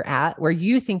where you're at, where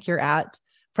you think you're at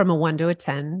from a 1 to a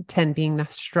 10, 10 being the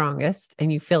strongest,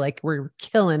 and you feel like we're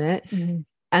killing it.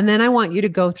 And then I want you to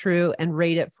go through and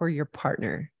rate it for your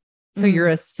partner. So you're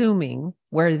assuming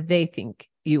where they think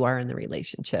you are in the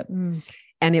relationship.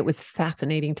 And it was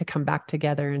fascinating to come back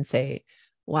together and say,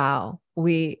 wow,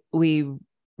 we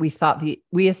thought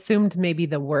we assumed maybe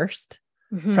the worst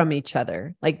from each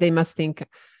other. Like they must think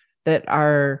that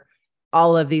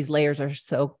all of these layers are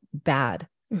so bad.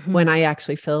 when I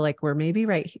actually feel like we're maybe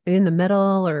right in the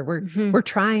middle, or we're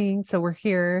trying, so we're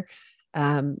here.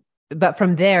 But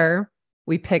from there,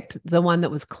 we picked the one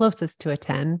that was closest to a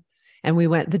 10. And we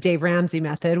went the Dave Ramsey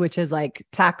method, which is like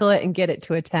tackle it and get it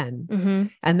to a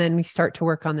 10. And then we start to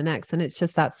work on the next. And it's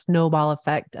just that snowball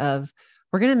effect of,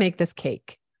 we're going to make this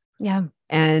cake. Yeah.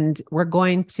 And we're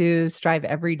going to strive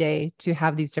every day to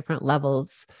have these different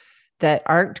levels that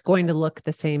aren't going to look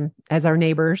the same as our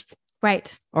neighbors.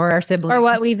 Right. Or our siblings. Or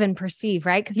what we even perceive,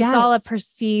 right? Because it's all a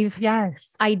perceived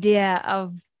idea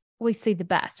of, we see the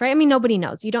best, right? I mean, nobody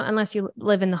knows. You don't, unless you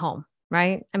live in the home.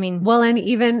 Right. I mean, well, and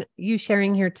even you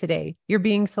sharing here today, you're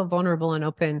being so vulnerable and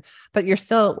open, but you're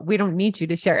still, we don't need you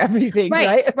to share everything.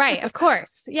 Right. Right. Of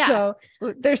course. Yeah. So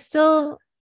there's still,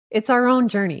 it's our own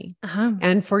journey.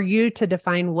 And for you to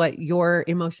define what your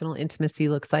emotional intimacy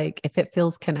looks like, if it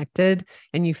feels connected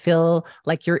and you feel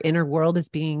like your inner world is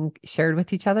being shared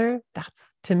with each other,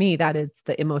 that's, to me, that is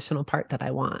the emotional part that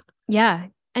I want. Yeah.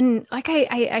 And like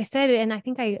I said, and I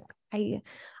think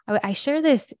I share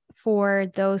this for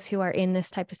those who are in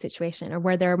this type of situation, or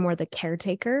where they're more the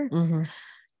caretaker,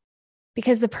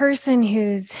 because the person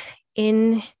who's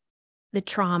in the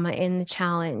trauma, in the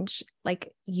challenge,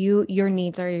 like your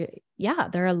needs are,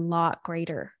 they're a lot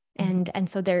greater. And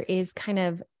so there is kind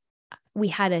of, we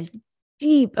had a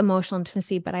deep emotional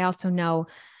intimacy, but I also know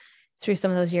through some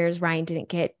of those years, Ryan didn't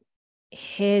get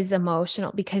his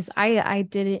emotional, because I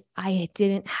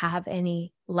didn't have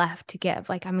any left to give.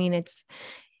 Like, I mean, it's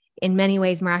in many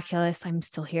ways miraculous I'm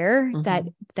still here.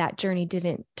 That journey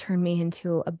didn't turn me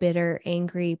into a bitter,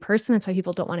 angry person. That's why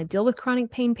people don't want to deal with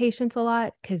chronic pain patients a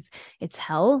lot, because it's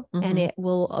hell and it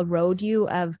will erode you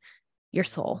of your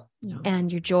soul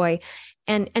and your joy.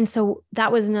 And so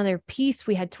that was another piece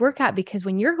we had to work at, because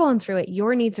when you're going through it,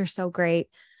 your needs are so great.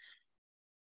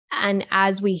 And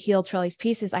as we healed through all these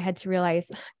pieces, I had to realize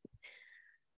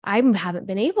I haven't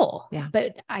been able,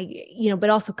 but but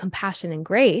also compassion and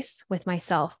grace with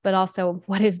myself, but also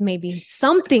what is maybe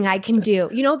something I can do,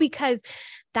 because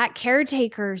that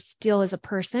caretaker still is a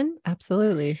person.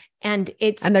 Absolutely. And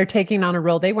they're taking on a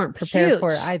role they weren't prepared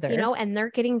for either, and they're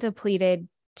getting depleted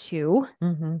too.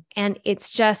 And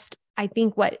it's just, I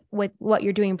think what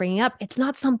you're doing, bringing up, it's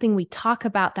not something we talk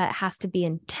about that has to be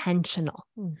intentional.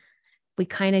 We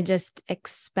kind of just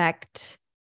expect,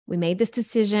 we made this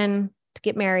decision to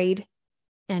get married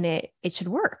and it should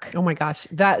work. Oh my gosh.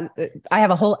 That I have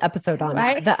a whole episode on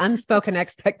that, the unspoken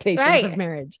expectations of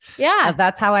marriage. Yeah.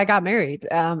 That's how I got married.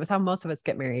 It's how most of us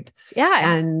get married. Yeah.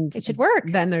 And it should work.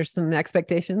 Then there's some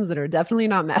expectations that are definitely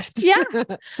not met. Yeah.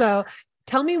 So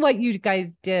tell me what you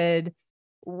guys did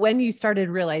when you started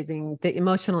realizing the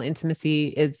emotional intimacy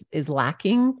is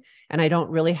lacking and I don't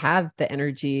really have the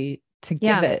energy to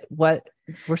give it. What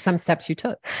were some steps you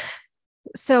took?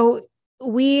 So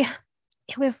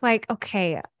it was like,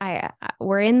 okay,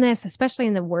 we're in this, especially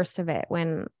in the worst of it,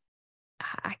 when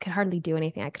I could hardly do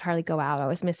anything. I could hardly go out. I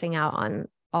was missing out on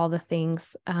all the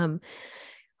things. I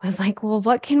was like, well,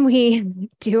 what can we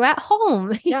do at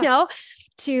home?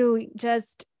 To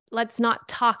just, let's not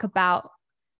talk about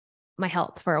my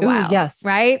health for a while. Yes.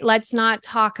 Right. Let's not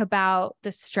talk about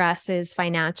the stresses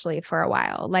financially for a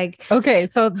while. Like, okay.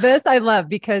 So this I love,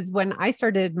 because when I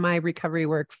started my recovery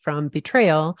work from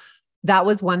betrayal, that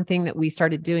was one thing that we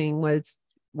started doing, was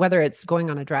whether it's going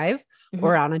on a drive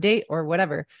or on a date or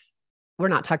whatever, we're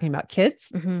not talking about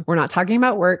kids. We're not talking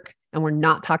about work, and we're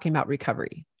not talking about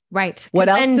recovery. Right. What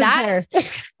else is there?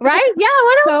 Right. Yeah.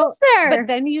 What else is there? But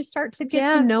then you start to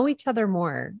get to know each other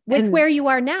more with where you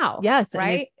are now. Yes.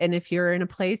 Right. And if you're in a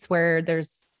place where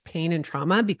there's pain and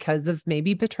trauma because of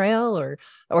maybe betrayal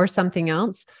or something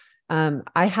else,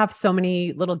 I have so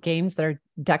many little games that are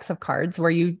decks of cards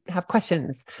where you have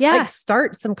questions. Yeah. Like,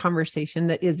 start some conversation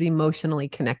that is emotionally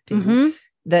connecting,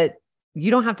 that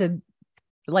you don't have to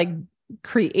like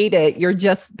create it. You're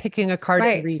just picking a card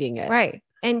and reading it. Right.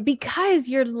 And because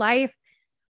your life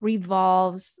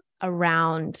revolves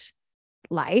around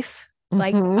life,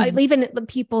 like even the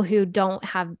people who don't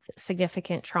have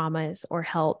significant traumas or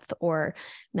health or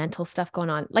mental stuff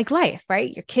going on, like life,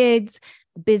 right? Your kids,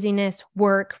 busyness,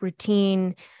 work,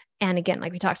 routine. And again,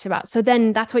 like we talked about. So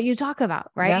then that's what you talk about,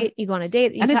 right? Yeah. You go on a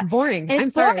date. And it's boring. I'm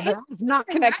sorry, but it's not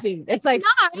connecting. It's like,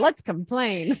 let's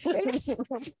complain.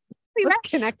 Let's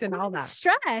connect and all that.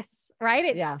 Stress, right?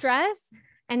 It's stress.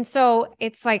 And so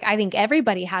it's like, I think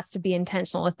everybody has to be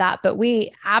intentional with that, but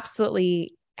we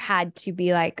absolutely had to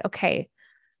be like, okay,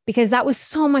 because that was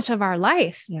so much of our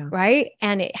life. Right.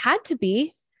 And it had to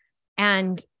be.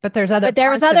 But there was other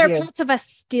parts of us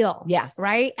still. Yes.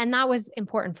 Right. And that was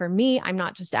important for me. I'm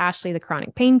not just Ashley, the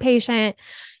chronic pain patient.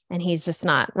 and he's just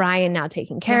not Ryan now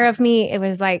taking care of me. It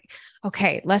was like,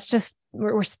 okay,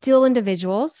 we're still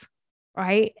individuals,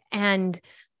 right? And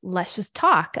let's just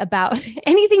talk about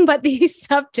anything but these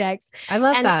subjects. I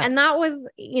love that. And that was,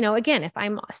 again, if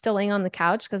I'm still laying on the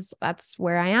couch, because that's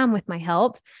where I am with my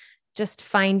health, just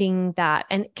finding that.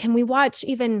 And can we watch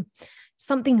even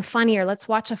something funnier? Let's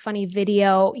watch a funny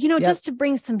video, just to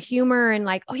bring some humor and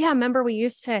like, oh yeah, remember we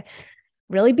used to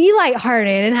really be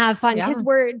lighthearted and have fun because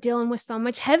we're dealing with so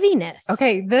much heaviness.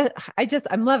 Okay.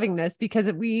 I'm loving this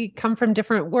because we come from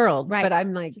different worlds, but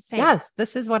I'm like, yes,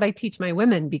 this is what I teach my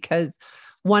women, because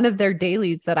one of their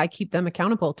dailies that I keep them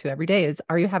accountable to every day is,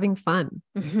 are you having fun?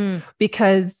 Mm-hmm.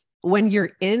 Because when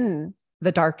you're in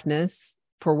the darkness,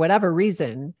 for whatever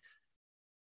reason,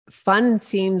 fun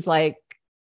seems like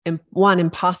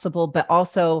impossible, but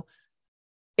also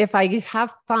if I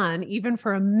have fun, even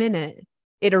for a minute,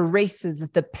 it erases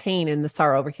the pain and the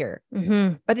sorrow over here,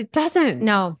 but it doesn't.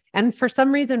 No. And for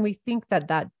some reason we think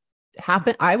that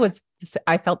happened.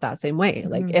 I felt that same way.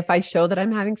 Like if I show that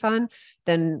I'm having fun,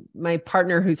 then my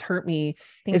partner who's hurt me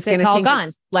is going to think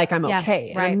it's like I'm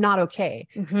okay. And I'm not okay.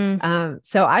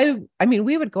 So I mean,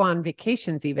 we would go on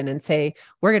vacations even and say,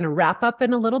 we're going to wrap up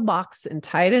in a little box and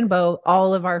tie it in a bow,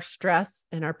 all of our stress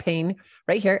and our pain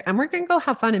right here. And we're going to go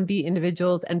have fun and be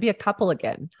individuals and be a couple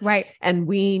again. Right. And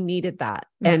we needed that.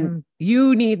 And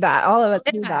you need that. All of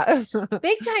us need that.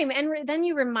 Big time. And then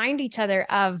you remind each other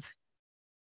of,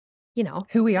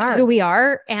 who we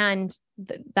are, and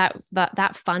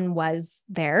that fun was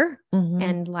there,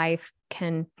 and life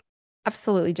can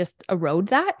absolutely just erode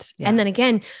that. And then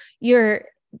again,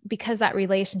 because that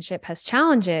relationship has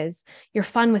challenges, you're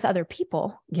fun with other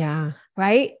people. Yeah.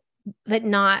 Right. But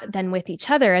not then with each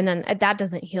other. And then that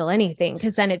doesn't heal anything,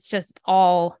 because then it's just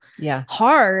all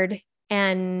hard,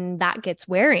 and that gets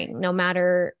wearing no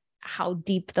matter how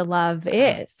deep the love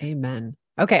is. Amen.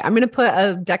 Okay. I'm going to put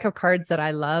a deck of cards that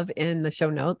I love in the show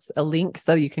notes, a link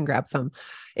so you can grab some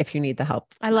if you need the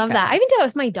help. I love that. I even do it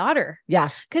with my daughter. Yeah.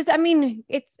 Cause I mean,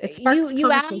 it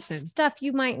you ask stuff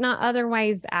you might not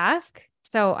otherwise ask.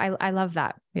 So I love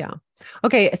that. Yeah.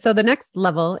 Okay. So the next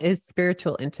level is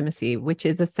spiritual intimacy, which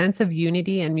is a sense of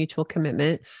unity and mutual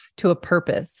commitment to a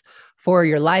purpose for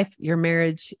your life, your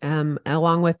marriage,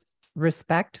 along with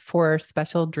respect for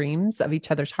special dreams of each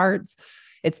other's hearts.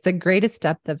 It's the greatest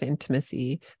depth of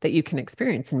intimacy that you can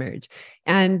experience in marriage.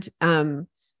 And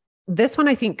this one,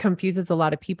 I think, confuses a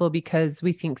lot of people because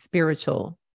we think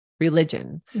spiritual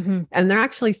religion, and they're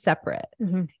actually separate,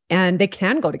 and they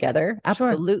can go together.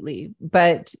 Absolutely. Sure.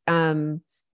 But I'm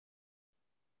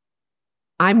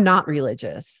not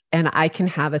religious, and I can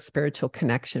have a spiritual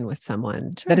connection with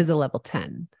someone that is a level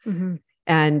 10.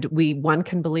 And one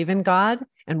can believe in God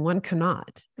and one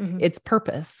cannot. It's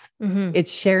purpose.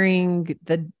 It's sharing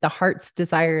the heart's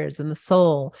desires and the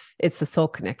soul. It's the soul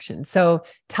connection. So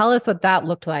tell us what that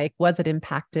looked like. Was it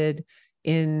impacted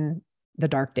in the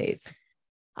dark days?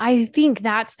 I think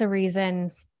that's the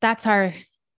reason. That's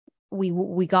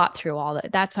we got through all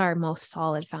that. That's our most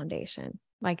solid foundation.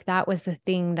 Like that was the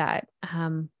thing that,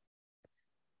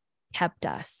 kept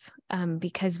us,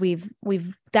 because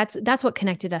that's what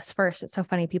connected us first. It's so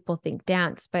funny. People think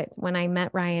dance, but when I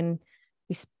met Ryan,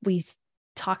 we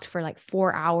talked for like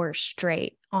 4 hours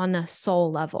straight on a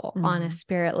soul level, on a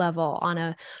spirit level, on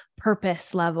a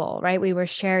purpose level, right? We were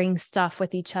sharing stuff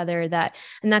with each other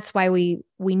and that's why we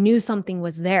knew something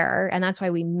was there. And that's why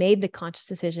we made the conscious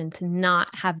decision to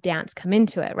not have dance come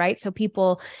into it. Right. So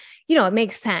people, it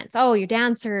makes sense. Oh, you're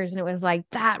dancers. And it was like,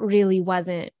 that really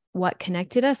wasn't what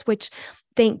connected us, which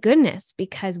thank goodness,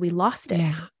 because we lost it.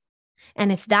 Yeah. And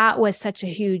if that was such a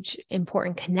huge,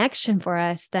 important connection for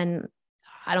us, then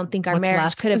I don't think our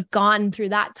marriage could have gone through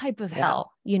that type of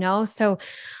hell, So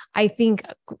I think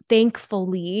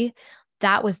thankfully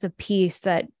that was the piece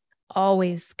that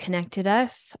always connected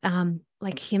us.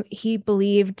 Like he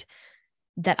believed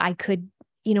that I could,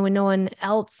 when no one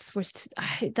else was,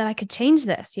 that I could change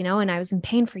this, and I was in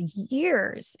pain for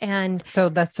years. And so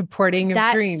that's supporting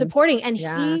of dreams. And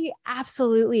he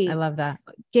absolutely, I love that.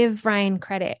 Give Ryan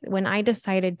credit. When I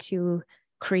decided to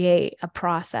create a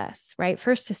process, right?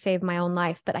 First to save my own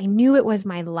life, but I knew it was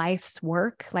my life's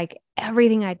work. Like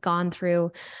everything I'd gone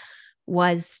through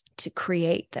was to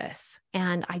create this.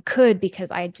 And I could,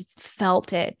 because I just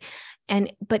felt it.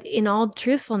 But in all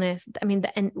truthfulness, I mean,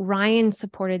 and Ryan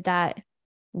supported that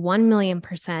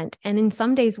 1,000,000%. And in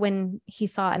some days when he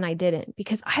saw it and I didn't,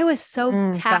 because I was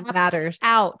so tapped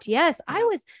out. Yes, I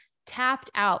was tapped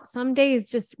out. Some days,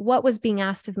 just what was being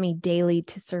asked of me daily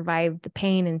to survive the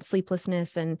pain and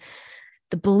sleeplessness and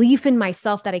the belief in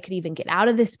myself that I could even get out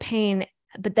of this pain.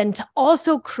 but then to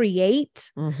also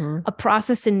create Mm-hmm. a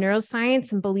process in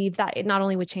neuroscience and believe that it not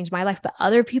only would change my life, but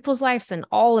other people's lives. And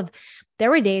there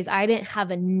were days I didn't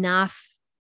have enough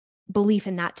belief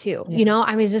in that too. Yeah. You know,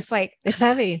 I was just like, It's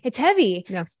heavy. It's heavy.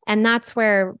 Yeah. And that's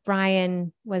where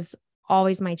Ryan was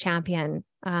always my champion.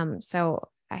 So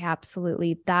I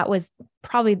absolutely,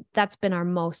 that's been our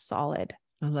most solid,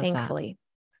 I love thankfully.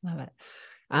 that. Love it.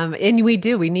 And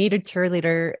we need a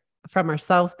cheerleader from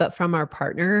ourselves, but from our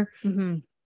partner. Mm-hmm.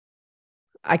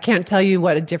 I can't tell you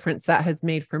what a difference that has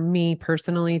made for me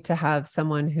personally to have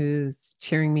someone who's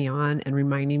cheering me on and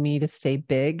reminding me to stay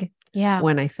big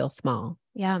when I feel small.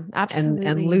 Yeah, absolutely.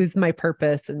 And lose my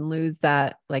purpose and lose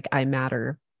that like I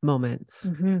matter moment.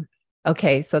 Mm-hmm.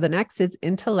 Okay. So the next is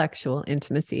intellectual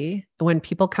intimacy. When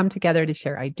people come together to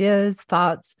share ideas,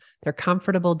 thoughts, they're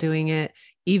comfortable doing it,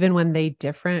 even when they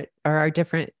share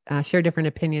different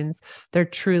opinions. They're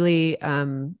truly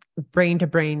brain to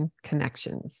brain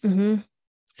connections. Mm-hmm.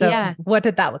 So what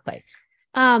did that look like?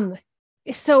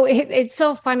 So it's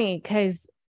so funny because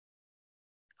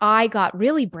I got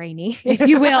really brainy, if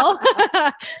you will.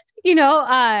 You know,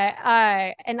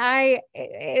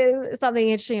 something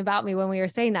interesting about me when we were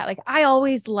saying that, like, I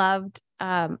always loved,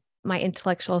 my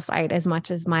intellectual side as much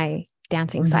as my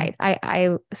dancing side. I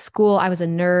was a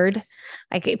nerd.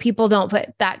 Like, people don't put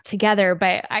that together,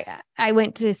 but I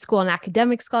went to school on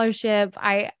academic scholarship.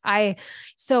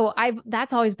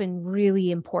 That's always been really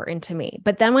important to me.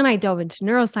 But then when I dove into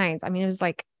neuroscience, I mean, it was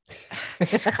like,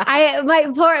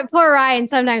 poor Ryan,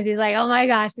 sometimes he's like, oh my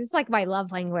gosh, this is like my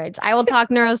love language. I will talk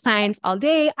neuroscience all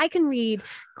day. I can read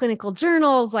clinical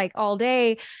journals like all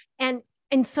day. And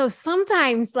so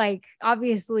sometimes, like,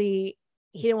 obviously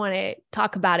he didn't want to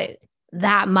talk about it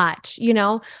that much, you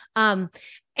know?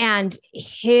 And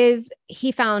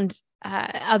he found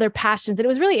other passions. And it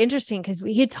was really interesting because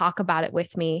he'd talk about it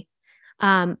with me.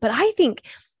 But I think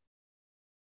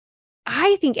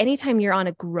anytime you're on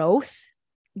a growth,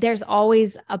 there's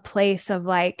always a place of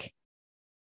like,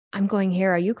 I'm going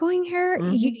here. Are you going here?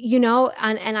 Mm-hmm. You know,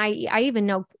 and I even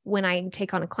know when I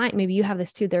take on a client, maybe you have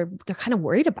this too. They're kind of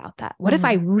worried about that. What if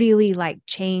I really like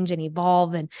change and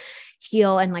evolve and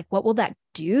heal? And like, what will that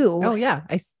do? Oh yeah.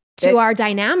 To our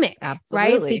dynamic,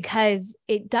 absolutely. Right? Because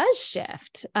it does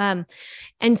shift. And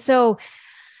so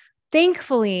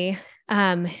thankfully,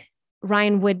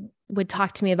 Ryan would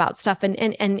talk to me about stuff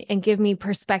and give me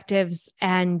perspectives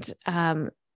and,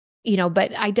 you know,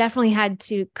 but I definitely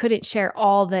couldn't share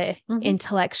all the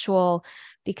intellectual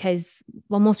because,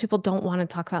 well, most people don't want to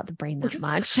talk about the brain that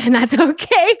much, and that's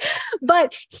okay.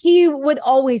 But he would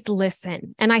always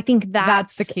listen. And I think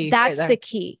that's the key. That's the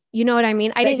key. You know what I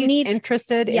mean? I didn't need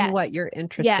interested in what you're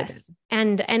interested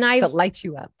in. And I've that lights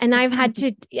you up. And I've had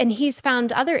to, and he's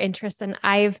found other interests, and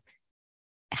I've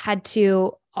had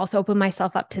to also open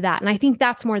myself up to that. And I think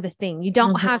that's more the thing. You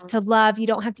don't have to love, you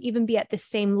don't have to even be at the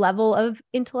same level of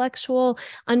intellectual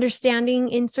understanding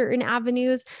in certain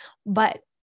avenues, but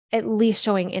at least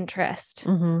showing interest,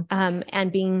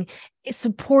 and being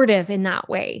supportive in that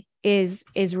way is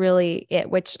really it,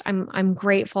 which I'm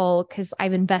grateful because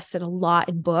I've invested a lot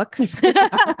in books.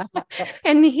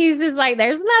 And he's just like,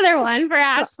 there's another one for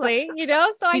Ashley, you know?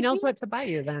 So he knows what to buy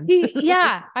you then.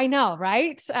 Yeah, I know.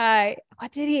 Right.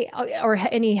 What did he, or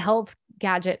any health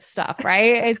gadget stuff,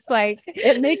 right? It's like,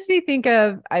 it makes me think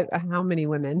of how many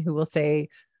women who will say,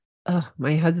 oh,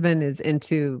 my husband is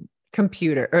into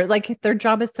computer, or like their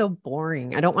job is so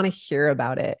boring. I don't want to hear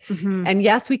about it. And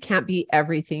yes, we can't be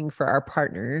everything for our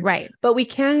partner, right? But we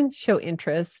can show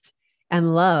interest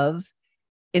and love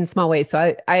in small ways.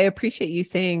 So I appreciate you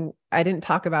saying I didn't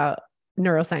talk about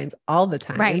neuroscience all the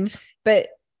time, right? But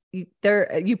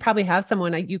you probably have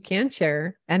someone you can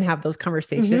share and have those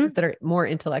conversations that are more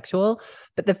intellectual.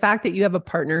 But the fact that you have a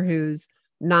partner who's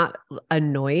not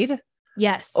annoyed,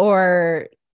 yes, or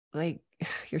like,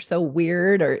 you're so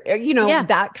weird, or, you know,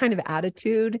 that kind of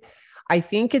attitude. I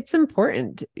think it's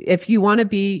important if you want to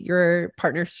be your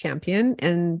partner's champion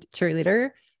and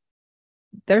cheerleader.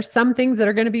 There's some things that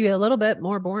are going to be a little bit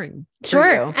more boring.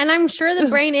 Sure. And I'm sure the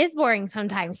brain is boring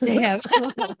sometimes to him.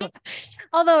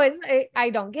 Although I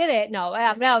don't get it. No,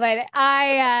 but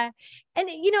and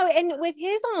you know, and with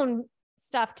his own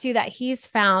stuff too, that he's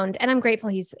found, and I'm grateful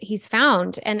he's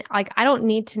found, and like, I don't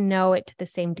need to know it to the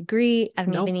same degree. I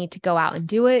don't even need to go out and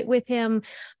do it with him,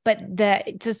 but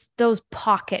just those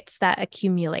pockets that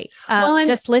accumulate,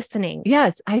 just listening.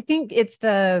 Yes. I think it's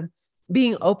the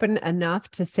being open enough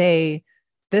to say,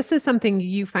 this is something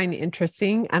you find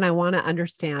interesting and I want to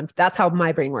understand. That's how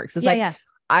my brain works. It's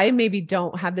I maybe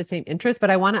don't have the same interest, but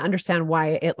I want to understand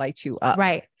why it lights you up.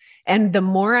 Right. And the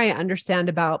more I understand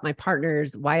about my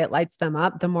partners, why it lights them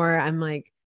up, the more I'm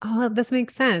like, oh, this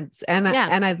makes sense. And Yeah.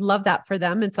 and I love that for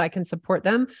them. And so I can support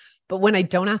them. But when I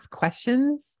don't ask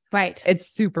questions, Right. it's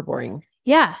super boring.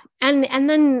 Yeah. And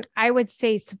then I would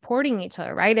say supporting each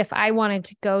other, right? If I wanted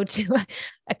to go to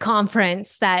a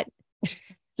conference that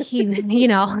he, would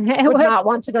not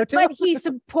want to go to, but he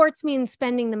supports me in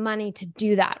spending the money to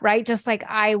do that, right? Just like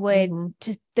I would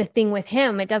to the thing with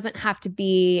him, it doesn't have to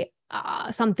be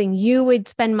something you would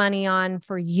spend money on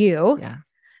for you. Yeah.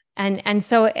 And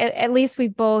so at least we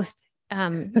both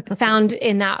found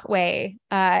in that way.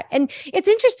 And it's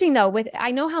interesting though,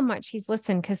 I know how much he's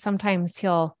listened, because sometimes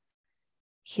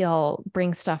he'll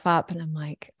bring stuff up and I'm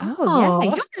like, oh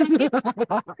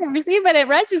yeah, receive it at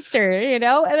register, and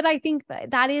I think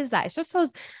that is that. It's just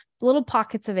those little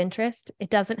pockets of interest. It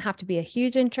doesn't have to be a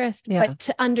huge interest, but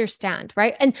to understand,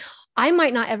 right? And I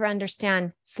might not ever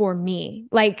understand for me,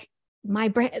 like my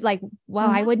brain, like, well,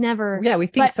 I would never. Yeah. We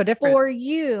think so different. For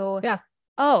you. Yeah.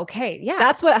 Oh, okay. Yeah.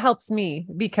 That's what helps me,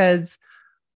 because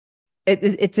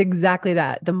it's exactly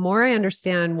that. The more I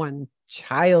understand one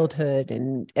childhood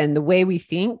and the way we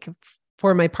think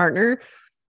for my partner,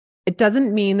 it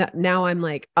doesn't mean that now I'm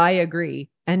like, I agree.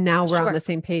 And now we're on the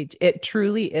same page. It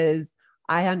truly is.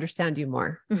 I understand you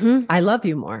more. I love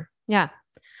you more. Yeah.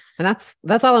 And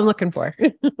that's all I'm looking for.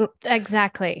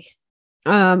 Exactly.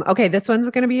 Okay. This one's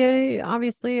going to be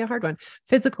obviously a hard one.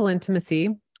 Physical intimacy.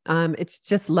 It's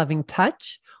just loving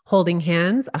touch, holding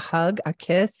hands, a hug, a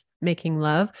kiss, making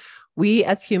love. We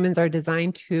as humans are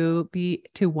designed to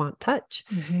want touch,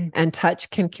 and touch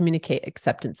can communicate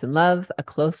acceptance and love, a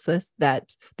closeness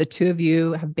that the two of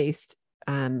you have based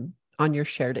on your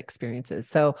shared experiences.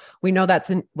 So we know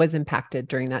was impacted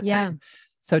during that time.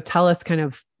 So tell us kind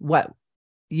of what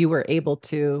you were able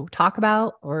to talk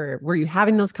about, or were you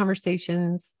having those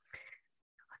conversations?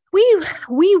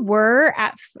 We were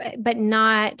but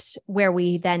not where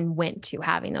we then went to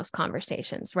having those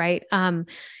conversations. Right.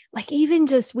 Like even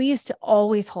just, we used to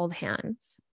always hold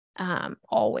hands,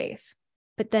 always,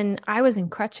 but then I was in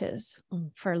crutches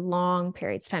for long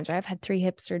periods of time. So I've had 3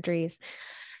 hip surgeries.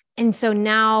 And so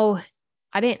now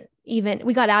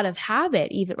we got out of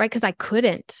habit even, right? Cause I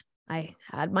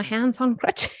had my hands on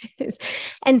crutches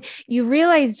and you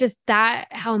realize just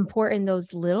how important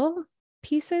those little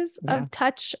pieces of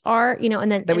touch are,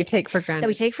 and then we take for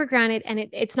granted. And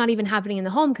it's not even happening in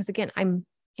the home. Cause again, I'm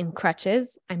in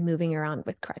crutches, I'm moving around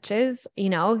with crutches,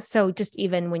 so just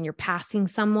even when you're passing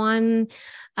someone,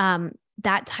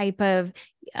 that type of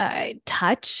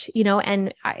touch,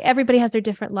 and everybody has their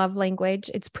different love language.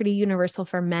 It's pretty universal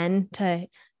for men to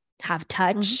have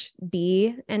touch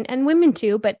and women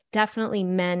too, but definitely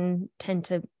men tend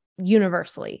to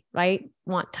universally, right,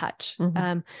 want touch.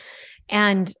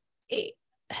 And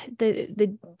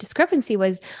the discrepancy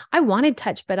was I wanted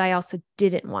touch, but I also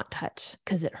didn't want touch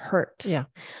because it hurt. Yeah.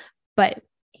 But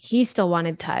he still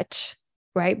wanted touch,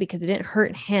 right? Because it didn't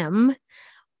hurt him,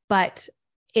 but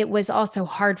it was also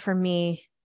hard for me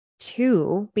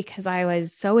too, because I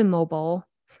was so immobile,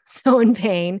 so in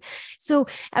pain. So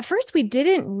at first we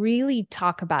didn't really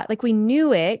talk about, like, we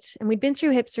knew it and we'd been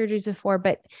through hip surgeries before,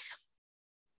 but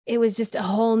it was just a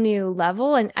whole new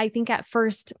level. And I think at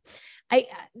first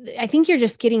I think you're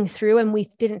just getting through, and we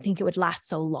didn't think it would last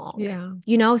so long.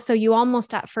 Yeah. So you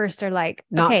almost at first are like,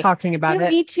 not okay, talking about it.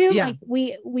 Me too. Yeah. Like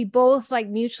we both like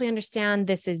mutually understand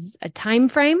this is a time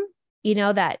frame,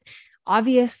 that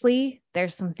obviously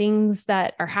there's some things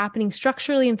that are happening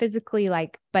structurally and physically,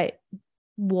 but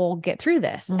we'll get through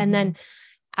this. And then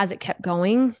as it kept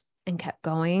going,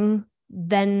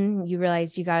 then you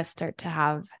realize you got to start to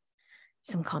have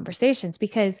some conversations,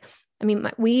 because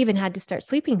we even had to start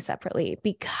sleeping separately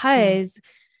because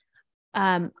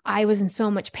I was in so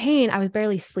much pain. I was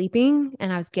barely sleeping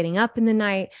and I was getting up in the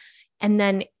night. And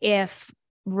then if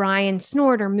Ryan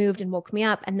snored or moved and woke me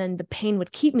up, and then the pain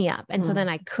would keep me up. And so then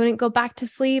I couldn't go back to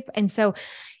sleep. And so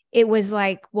it was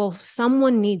like, well,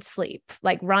 someone needs sleep.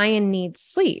 Like Ryan needs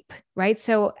sleep. Right.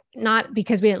 So not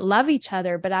because we didn't love each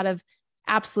other, but out of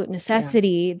absolute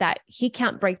necessity that he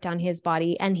can't break down his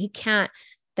body and he can't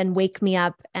then wake me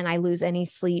up and I lose any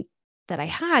sleep that I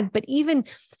had. But even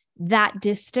that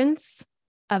distance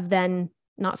of then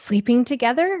not sleeping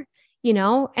together,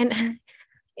 and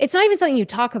it's not even something you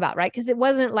talk about, right? Because it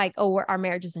wasn't like, oh, our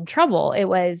marriage is in trouble. It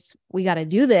was, we got to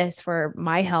do this for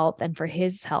my health and for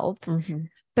his health.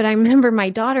 But I remember my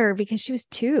daughter, because she was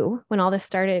 2 when all this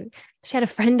started, she had a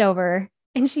friend over.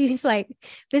 And she's like,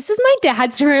 this is my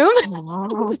dad's room.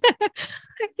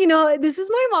 This is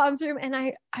my mom's room. And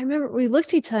I remember we looked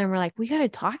at each other and we're like, we got to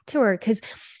talk to her because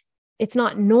it's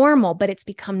not normal, but it's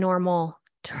become normal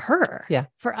to her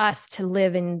for us to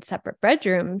live in separate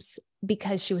bedrooms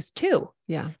because she was 2.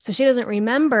 Yeah. So she doesn't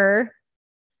remember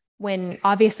when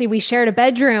obviously we shared a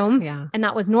bedroom and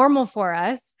that was normal for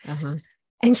us.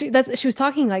 And she was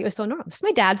talking like it was so normal. It's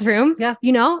my dad's room,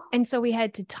 you know? And so we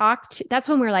had to that's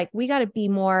when we're like, we got to be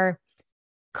more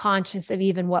conscious of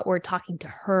even what we're talking to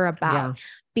her about,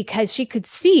 because she could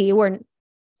see we're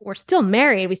still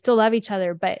married. We still love each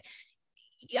other. But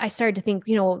I started to think,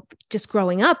 you know, just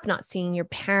growing up, not seeing your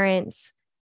parents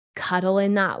cuddle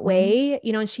in that way,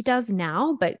 you know, and she does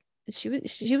now, but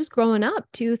she was growing up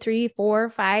 2, 3, 4,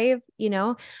 5, you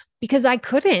know, because I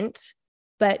couldn't.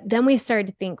 But then we started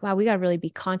to think, wow, we got to really be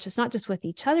conscious, not just with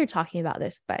each other talking about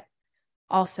this, but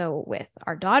also with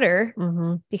our daughter,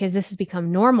 because this has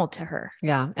become normal to her.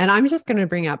 Yeah. And I'm just going to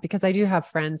bring up, because I do have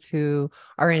friends who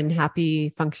are in happy,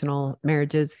 functional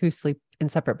marriages who sleep in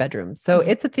separate bedrooms. So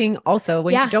it's a thing also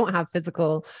when you don't have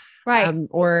physical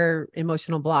or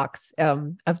emotional blocks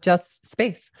of just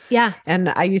space. Yeah. And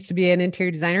I used to be an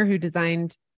interior designer who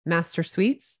designed master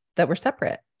suites that were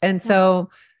separate. And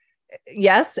so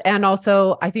yes. And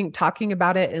also I think talking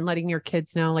about it and letting your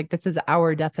kids know, like, this is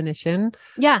our definition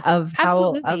of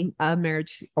how a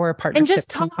marriage or a partnership and just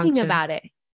talking about it.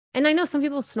 And I know some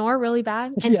people snore really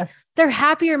bad and they're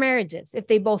happier marriages if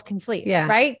they both can sleep,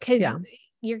 right? Because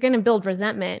you're going to build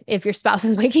resentment if your spouse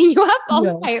is waking you up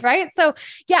all night, right? So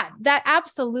that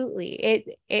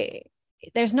absolutely,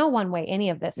 there's no one way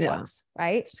any of this looks,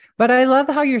 right? But I love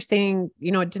how you're saying,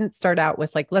 you know, it didn't start out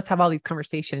with like, let's have all these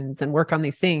conversations and work on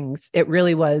these things. It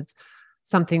really was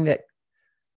something that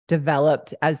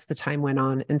developed as the time went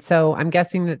on. And so I'm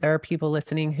guessing that there are people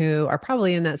listening who are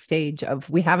probably in that stage of,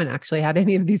 we haven't actually had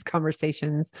any of these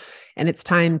conversations, and it's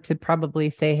time to probably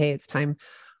say, hey, it's time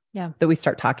that we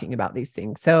start talking about these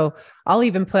things. So I'll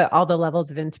even put all the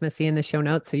levels of intimacy in the show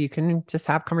notes so you can just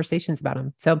have conversations about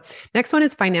them. So next one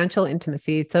is financial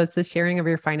intimacy. So it's the sharing of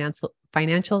your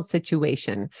financial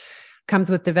situation. Comes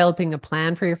with developing a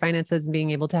plan for your finances and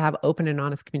being able to have open and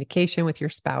honest communication with your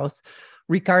spouse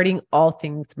regarding all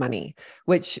things money,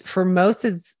 which for most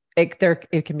is it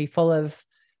can be full of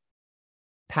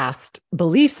past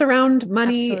beliefs around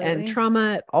money and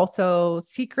trauma, also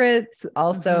secrets,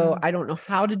 also, I don't know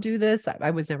how to do this.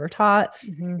 I was never taught.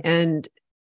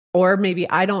 Or maybe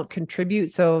I don't contribute.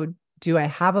 So do I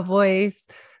have a voice?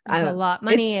 There's a lot.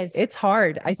 It's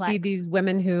hard. Complex. I see these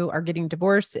women who are getting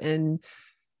divorced, and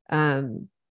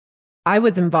I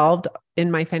was involved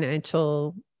in my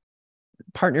financial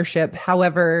partnership.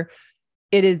 However,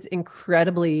 it is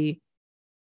incredibly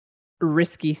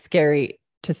risky, scary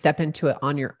to step into it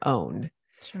on your own.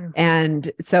 Sure.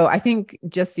 And so I think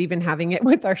just even having it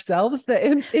with ourselves,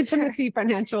 the intimacy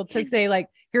financial, to say like,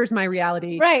 here's my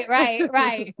reality.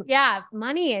 Right. Yeah.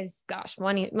 Money's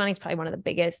probably one of the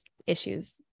biggest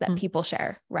issues that people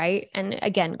share. Right. And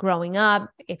again, growing up,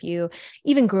 if you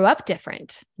even grew up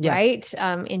different, right.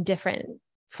 In different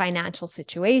financial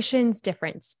situations,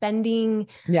 different spending,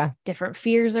 different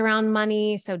fears around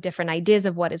money. So different ideas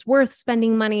of what is worth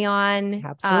spending money on.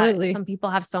 Absolutely. Some people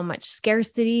have so much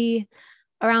scarcity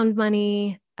around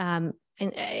money. And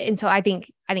so I think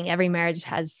every marriage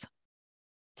has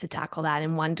to tackle that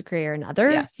in one degree or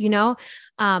another, you know?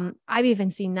 I've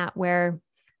even seen that where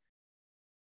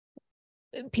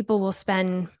people will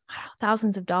spend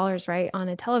thousands of dollars, right, on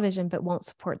a television, but won't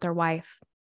support their wife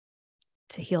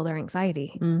to heal their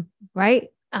anxiety. Right.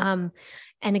 And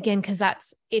again, cause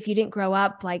that's, if you didn't grow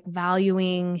up like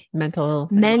valuing mental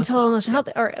emotional health,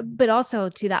 but also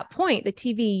to that point, the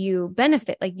TV, you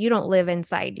benefit, like you don't live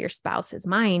inside your spouse's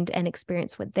mind and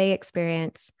experience what they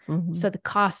experience. So the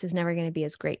cost is never going to be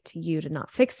as great to you to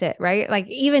not fix it. Right. Like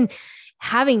even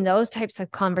having those types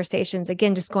of conversations,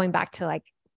 again, just going back to like,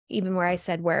 even where I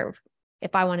said, where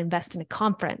if I want to invest in a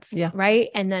conference, right.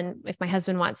 And then if my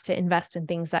husband wants to invest in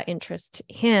things that interest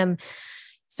him.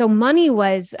 So money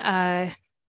was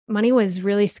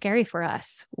really scary for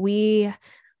us.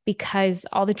 Because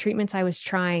all the treatments I was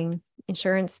trying,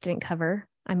 insurance didn't cover.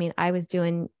 I mean, I was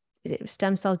doing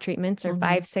stem cell treatments or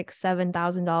 $5,000, $6,000,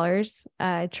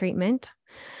 $7,000 treatment,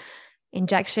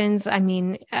 injections. I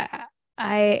mean,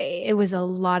 it was a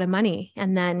lot of money,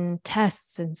 and then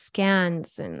tests and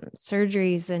scans and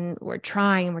surgeries, and we're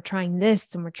trying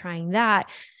this and we're trying that,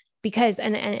 because,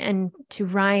 and to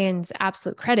Ryan's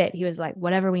absolute credit, he was like,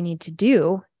 whatever we need to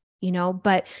do, you know,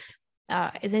 but,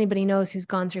 as anybody knows, who's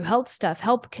gone through health stuff,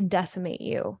 health can decimate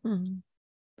you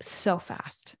so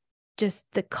fast. Just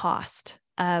the cost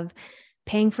of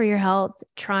paying for your health,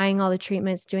 trying all the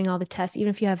treatments, doing all the tests, even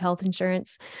if you have health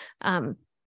insurance. And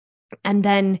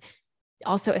then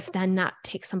also if then that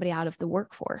takes somebody out of the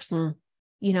workforce,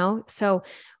 you know? So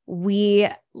we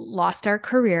lost our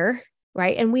career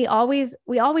Right. And we always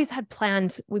had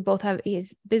plans. We both have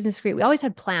his business degree. We always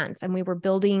had plans, and we were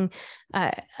building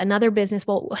another business.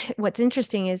 Well, what's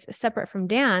interesting is, separate from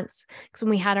dance, because when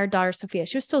we had our daughter, Sophia,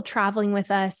 she was still traveling with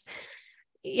us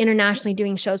internationally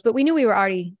doing shows, but we knew we were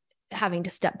already having to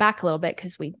step back a little bit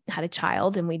because we had a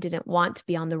child and we didn't want to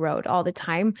be on the road all the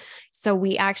time. So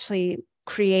we actually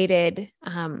created,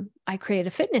 I created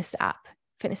a fitness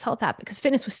health app, because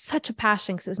fitness was such a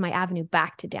passion, because it was my avenue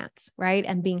back to dance, right?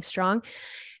 And being strong.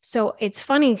 So it's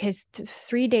funny because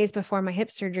 3 days before my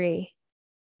hip surgery,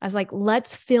 I was like,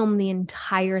 let's film the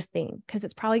entire thing, because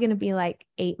it's probably going to be like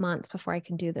 8 months before I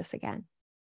can do this again.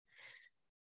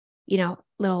 You know,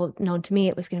 little known to me,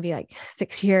 it was going to be like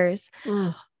 6 years.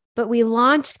 But we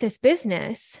launched this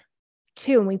business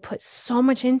too, and we put so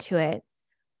much into it,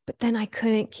 but then I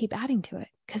couldn't keep adding to it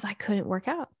because I couldn't work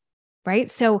out.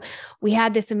 Right. So we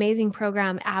had this amazing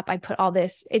program app. I put all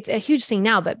this, it's a huge thing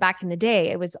now, but back in the day,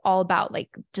 it was all about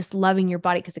like just loving your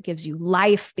body because it gives you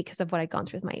life, because of what I'd gone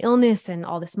through with my illness and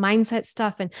all this mindset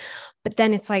stuff. But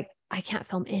then it's like, I can't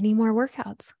film any more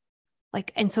workouts.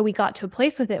 Like, and so we got to a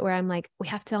place with it where I'm like, we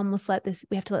have to let this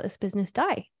business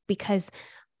die, because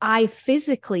I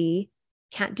physically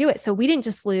can't do it. So we didn't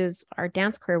just lose our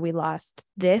dance career. We lost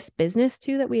this business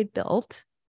too that we had built.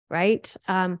 Right.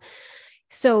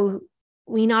 So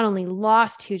we not only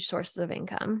lost huge sources of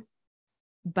income,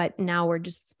 but now we're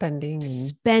just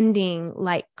spending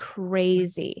like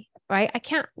crazy, right? I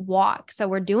can't walk. So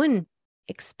we're doing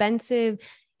expensive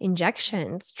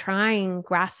injections,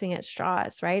 grasping at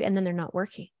straws, right? And then they're not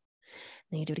working.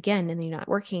 And then you do it again, and then you're not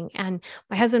working. And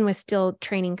my husband was still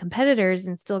training competitors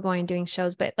and still going and doing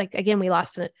shows. But like, again, we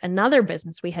lost another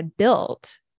business we had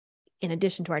built in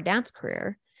addition to our dance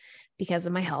career because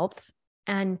of my health.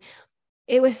 And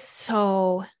it was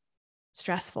so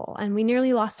stressful, and we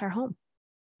nearly lost our home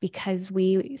because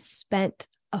we spent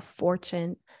a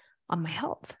fortune on my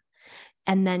health.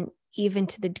 And then even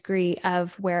to the degree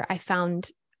of where I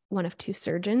found one of 2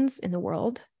 surgeons in the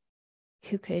world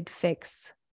who could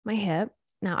fix my hip.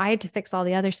 Now I had to fix all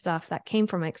the other stuff that came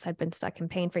from it because I'd been stuck in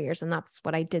pain for years. And that's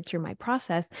what I did through my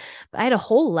process. But I had a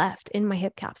hole left in my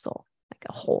hip capsule, like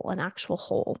a hole, an actual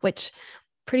hole, which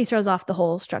pretty throws off the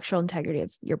whole structural integrity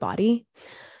of your body.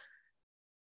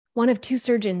 One of 2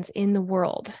 surgeons in the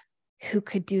world who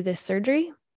could do this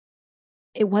surgery.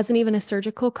 It wasn't even a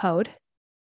surgical code.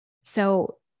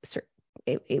 So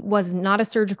it was not a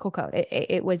surgical code.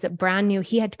 It was a brand new,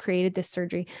 he had created this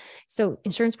surgery. So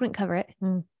insurance wouldn't cover it.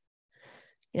 You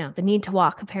know, the need to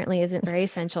walk apparently isn't very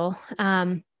essential.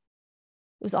 It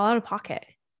was all out of pocket.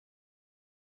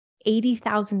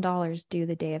 $80,000 due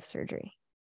the day of surgery.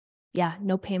 Yeah,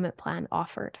 no payment plan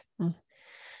offered.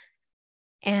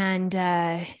 And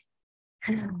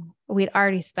we'd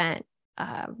already spent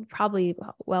probably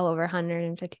well over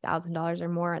 $150,000 or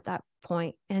more at that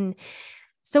point. And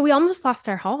so we almost lost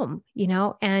our home, you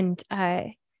know, and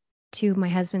to my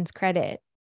husband's credit,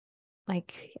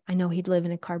 like I know he'd live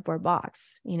in a cardboard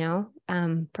box, you know,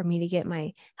 for me to get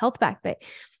my health back, but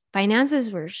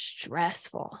finances were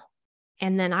stressful.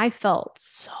 And then I felt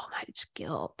so much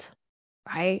guilt,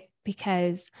 right?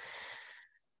 Because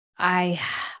it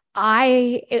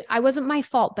wasn't my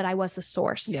fault, but I was the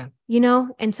source, you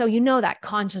know? And so, you know, that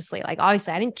consciously, like,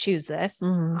 obviously I didn't choose this.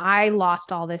 I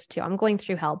lost all this too. I'm going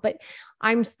through hell, but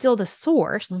I'm still the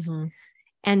source.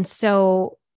 And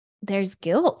so there's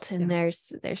guilt and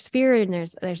there's fear and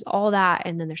there's all that.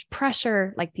 And then there's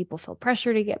pressure, like people feel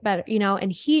pressure to get better, you know,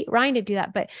 and Ryan did do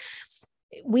that, but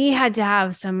we had to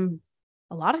have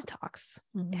a lot of talks,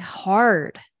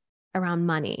 hard around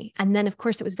money. And then of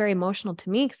course it was very emotional to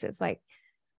me because it was like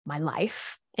my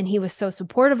life. And he was so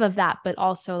supportive of that, but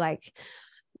also like,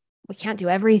 we can't do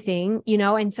everything, you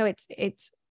know? And so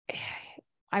it's,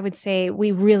 I would say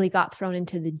we really got thrown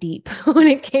into the deep when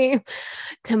it came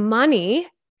to money.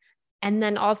 And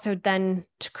then also then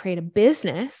to create a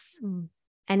business.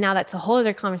 And now that's a whole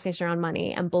other conversation around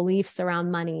money and beliefs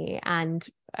around money. And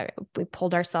we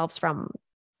pulled ourselves from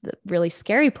the really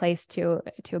scary place to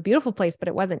a beautiful place, but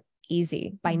it wasn't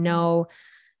easy by no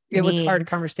means. It was hard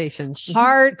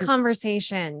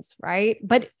conversations, right?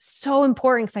 But so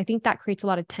important because I think that creates a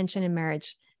lot of tension in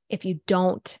marriage if you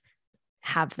don't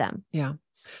have them. Yeah.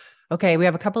 Okay. We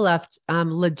have a couple left.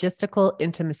 Logistical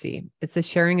intimacy. It's the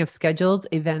sharing of schedules,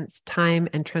 events, time,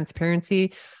 and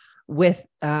transparency with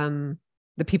the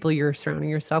people you're surrounding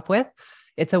yourself with.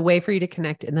 It's a way for you to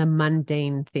connect in the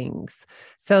mundane things.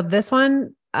 So this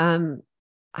one,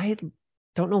 I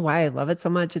don't know why I love it so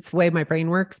much. It's the way my brain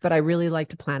works, but I really like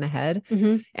to plan ahead.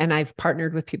 And I've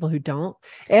partnered with people who don't.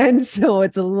 And so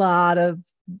it's a lot of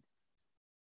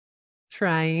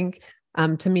trying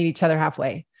to meet each other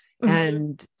halfway.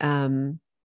 And, I'm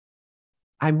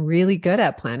really good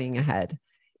at planning ahead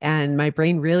and my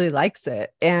brain really likes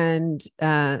it. And,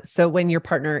 so when your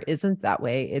partner isn't that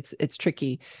way, it's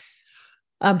tricky.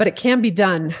 But it can be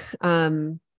done.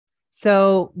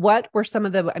 So what were some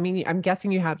of I mean, I'm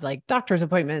guessing you had like doctor's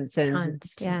appointments and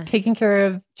taking care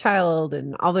of child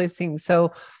and all those things.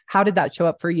 So how did that show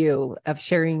up for you of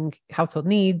sharing household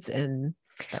needs? And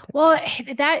well,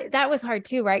 that was hard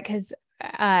too, right? Because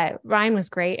Ryan was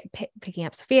great at picking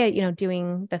up Sophia,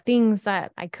 doing the things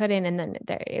that I couldn't. And then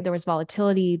there was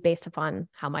volatility based upon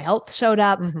how my health showed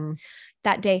up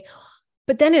that day.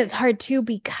 But then it's hard too,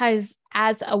 because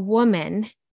as a woman,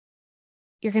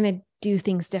 you're going to do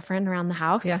things different around the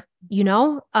house,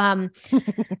 and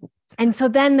so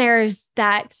then there's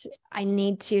that I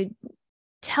need to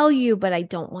tell you, but I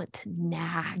don't want to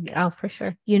nag. Oh, for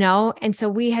sure. And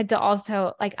so I had to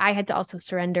also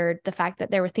surrender the fact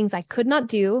that there were things I could not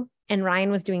do. And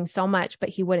Ryan was doing so much, but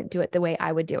he wouldn't do it the way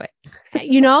I would do it,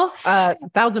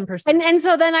 1,000%. And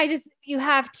so then you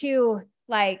have to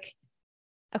like,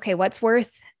 okay, what's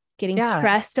worth getting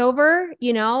stressed over,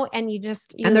 and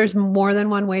and there's more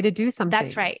than one way to do something.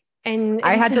 That's right. And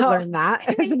I had to learn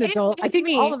that as an adult. I think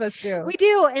all of us do. We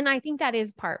do. And I think that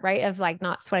is part, right, of like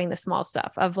not sweating the small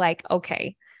stuff of like,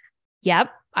 okay,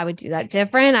 yep, I would do that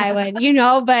different. I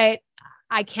would, but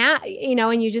I can't,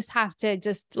 and you just have to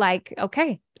just like,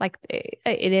 okay, like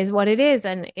it is what it is.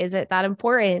 And is it that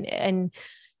important? And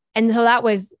so that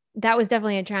was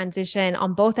definitely a transition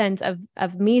on both ends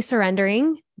of me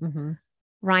surrendering,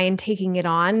 Ryan taking it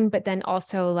on, but then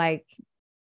also like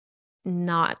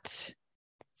not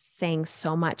saying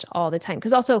so much all the time.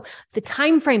 Cause also the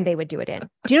time frame they would do it in.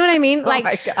 Do you know what I mean? Like,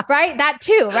 right. That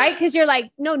too, right? Cause you're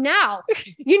like, no, now,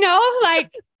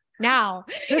 like now.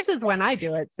 This is when I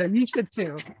do it. So you should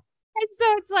too. And so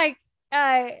it's like,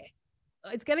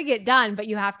 it's going to get done, but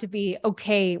you have to be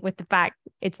okay with the fact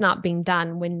it's not being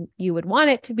done when you would want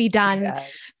it to be done.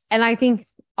 Yes. And I think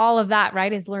all of that,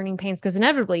 right, is learning pains, because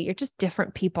inevitably you're just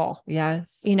different people.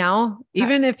 Yes.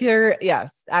 Even if you're,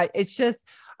 it's just,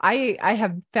 I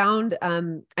have found,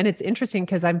 and it's interesting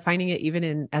because I'm finding it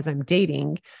even as I'm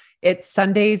dating, it's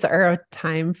Sundays are a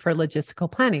time for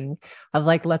logistical planning of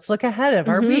like, let's look ahead of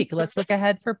our week. Let's look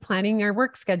ahead for planning our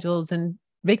work schedules and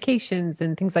vacations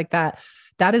and things like that.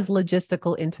 That is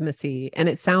logistical intimacy. And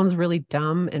it sounds really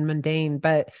dumb and mundane,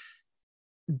 but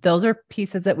those are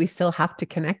pieces that we still have to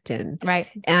connect in. Right.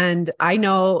 And I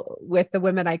know with the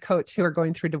women I coach who are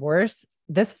going through divorce,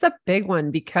 this is a big one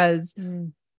because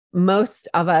most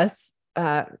of us,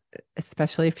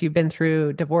 especially if you've been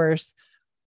through divorce,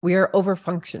 we are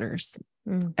overfunctioners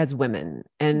as women.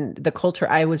 And the culture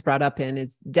I was brought up in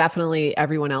is definitely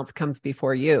everyone else comes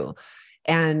before you.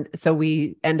 And so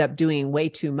we end up doing way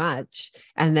too much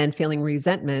and then feeling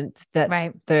resentment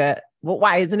that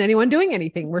why isn't anyone doing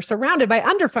anything? We're surrounded by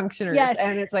underfunctioners. Yes.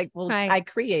 And it's like, I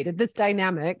created this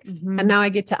dynamic and now I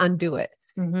get to undo it.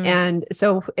 And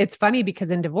so it's funny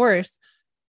because in divorce,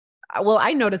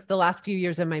 I noticed the last few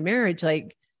years of my marriage,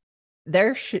 like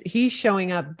he's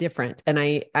showing up different. And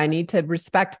I need to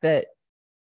respect that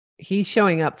he's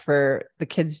showing up for the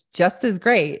kids just as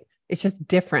great. It's just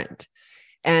different.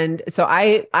 And so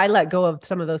I let go of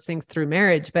some of those things through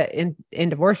marriage, but in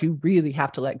divorce, you really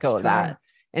have to let go of that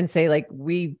and say, like,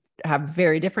 we have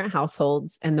very different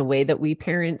households and the way that we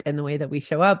parent and the way that we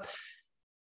show up.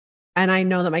 And I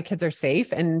know that my kids are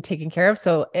safe and taken care of.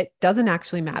 So it doesn't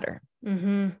actually matter.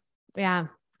 Yeah.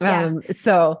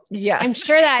 So yes, I'm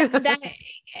sure that,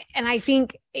 and I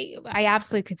think I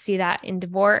absolutely could see that in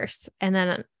divorce. And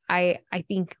then I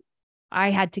think I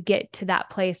had to get to that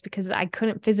place because I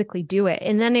couldn't physically do it.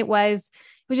 And then it would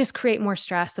just create more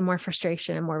stress and more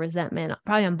frustration and more resentment,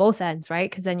 probably on both ends. Right.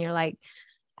 Cause then you're like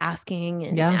asking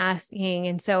and asking.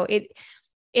 And so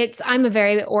I'm a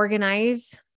very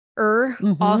organizer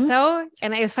also.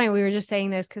 And it was funny. We were just saying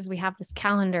this cause we have this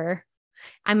calendar.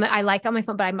 I like on my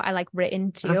phone, but I like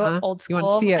written too, old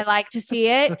school. I like to see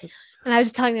it. And I was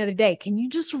just telling the other day, can you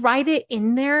just write it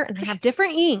in there? And I have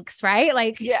different inks, right?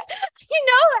 Like, and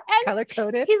color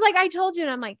coded. He's like, I told you. And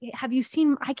I'm like, have you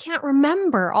seen, I can't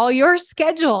remember all your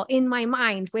schedule in my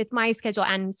mind with my schedule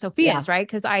and Sophia's, right?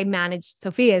 Cause I managed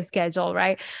Sophia's schedule.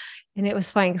 Right. And it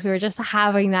was funny because we were just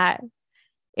having that.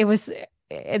 This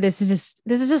is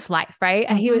just life. Right.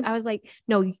 And I was like,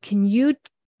 no, can you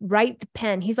write the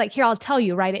pen? He's like, here, I'll tell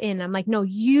you, write it in. I'm like, no,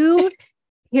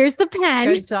 here's the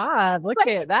pen. Good job. Look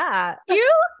at that. You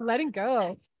letting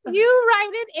go. You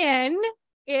write it in,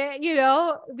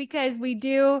 because we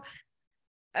do.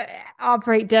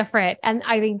 operate different. And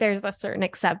I think there's a certain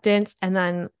acceptance, and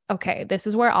then, okay, this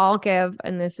is where I'll give,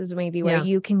 and this is maybe where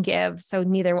you can give. So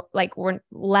neither, like, we're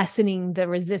lessening the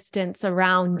resistance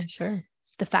around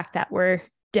the fact that we're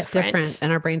different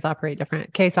and our brains operate different.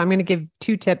 Okay. So I'm going to give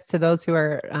 2 tips to those who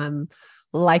are,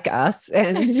 like us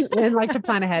and like to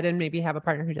plan ahead and maybe have a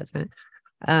partner who doesn't.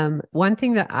 One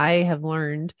thing that I have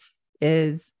learned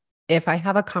is if I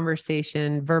have a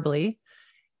conversation verbally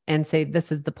and say,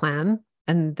 this is the plan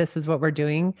and this is what we're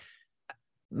doing,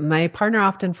 my partner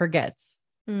often forgets.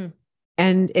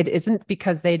 And it isn't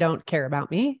because they don't care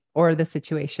about me or the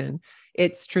situation.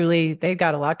 It's truly, they've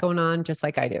got a lot going on just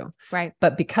like I do. Right.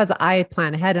 But because I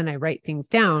plan ahead and I write things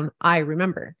down, I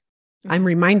remember. I'm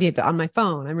reminded on my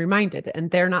phone, I'm reminded,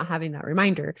 and they're not having that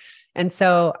reminder. And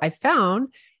so I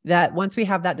found that once we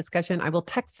have that discussion, I will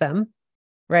text them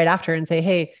right after and say,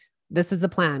 hey, this is the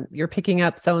plan. You're picking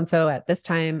up so-and-so at this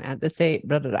time, at this date,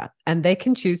 blah, blah, blah. And they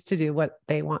can choose to do what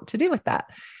they want to do with that.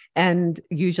 And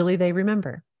usually they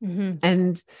remember.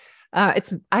 And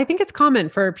I think it's common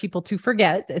for people to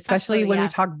forget, especially when we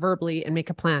talk verbally and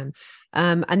make a plan.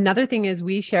 Another thing is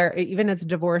we share, even as a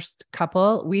divorced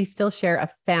couple, we still share a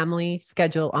family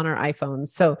schedule on our iPhones.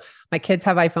 So my kids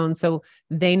have iPhones, so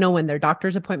they know when their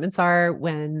doctor's appointments are,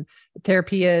 when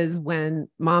therapy is, when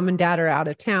mom and dad are out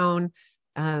of town,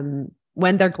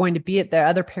 when they're going to be at their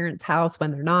other parent's house,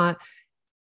 when they're not.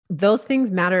 Those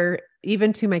things matter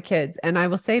even to my kids. And I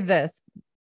will say this,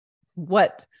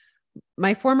 what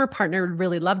my former partner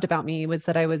really loved about me was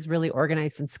that I was really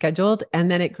organized and scheduled.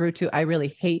 And then it grew to, I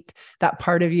really hate that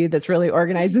part of you that's really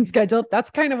organized and scheduled. That's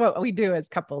kind of what we do as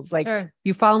couples. Like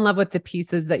you fall in love with the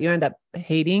pieces that you end up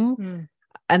hating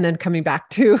and then coming back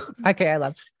to, okay, I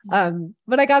love.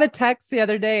 But I got a text the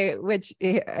other day, which,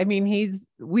 I mean,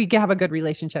 we have a good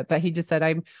relationship, but he just said,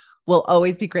 I will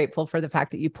always be grateful for the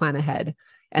fact that you plan ahead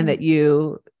and that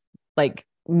you like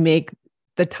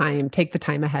take the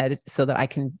time ahead so that I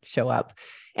can show up.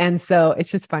 And so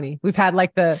it's just funny. We've had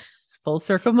like the full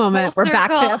circle moment. We're back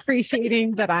to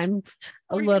appreciating that I'm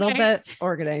a little bit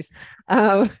organized.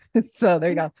 So there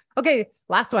you go. Okay.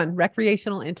 Last one,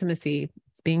 recreational intimacy.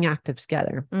 It's being active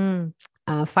together.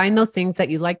 Find those things that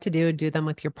you like to do them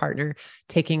with your partner,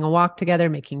 taking a walk together,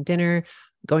 making dinner,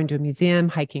 going to a museum,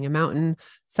 hiking a mountain,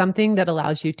 something that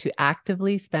allows you to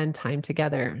actively spend time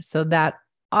together. So that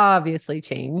obviously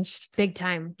changed big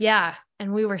time. Yeah.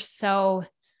 And we were so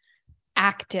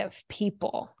active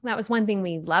people. That was one thing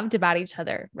we loved about each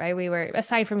other, right? We were,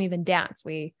 aside from even dance,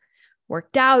 we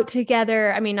worked out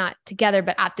together. I mean, not together,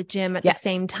 but at the gym at the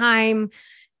same time.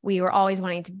 We were always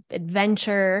wanting to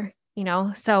adventure,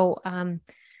 so,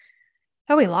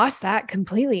 we lost that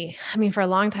completely. I mean, for a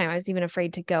long time, I was even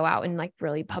afraid to go out in like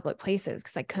really public places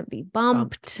because I couldn't be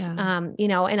bumped. And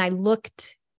I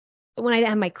looked, when I didn't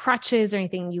have my crutches or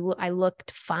anything, I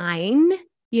looked fine,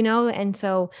 and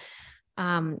so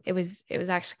it was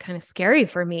actually kind of scary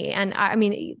for me. And I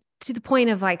mean, to the point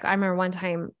of like, I remember one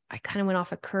time I kind of went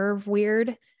off a curve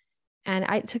weird, and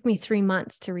it took me 3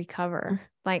 months to recover.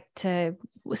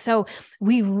 So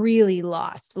we really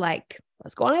lost, like,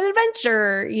 let's go on an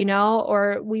adventure,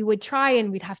 or we would try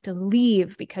and we'd have to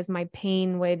leave because my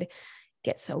pain would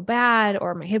get so bad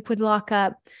or my hip would lock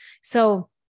up. So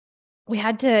we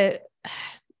had to,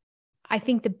 I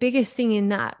think the biggest thing in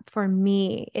that for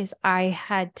me is I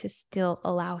had to still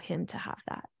allow him to have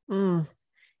that,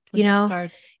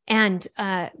 hard. And,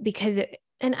 because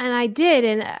and I did,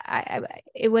 and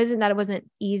it wasn't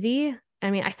easy. I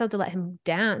mean, I still had to let him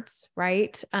dance.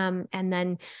 Right. And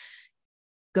then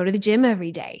go to the gym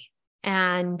every day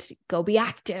and go be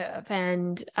active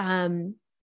and,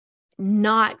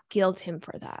 not guilt him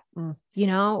for that,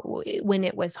 when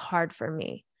it was hard for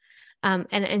me.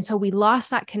 And so we lost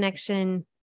that connection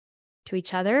to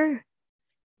each other,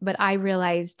 but I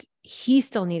realized he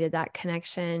still needed that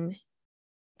connection,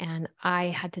 and I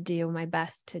had to do my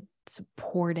best to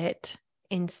support it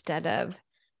instead of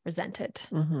resent it,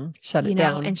 shut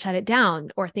it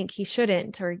down, or think he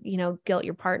shouldn't, or, guilt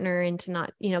your partner into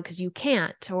not, cause you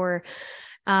can't, or,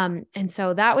 and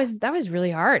so that was really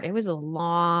hard. It was a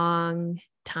long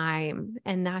time,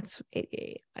 and that's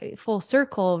full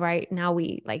circle. Right now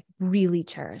we like really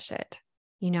cherish it,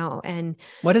 and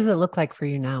what does it look like for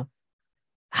you now?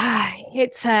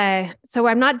 It's so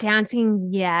I'm not dancing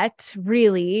yet,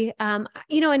 really.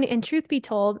 And truth be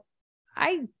told,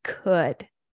 I could,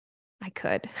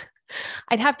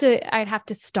 I'd have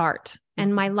to start.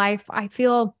 And my life, I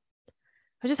was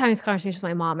just having this conversation with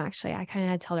my mom, actually. I kind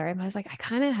of had to tell her, I was like, I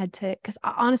kind of had to, because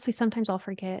honestly, sometimes I'll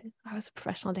forget I was a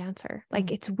professional dancer.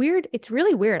 Like, it's weird. It's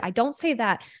really weird. I don't say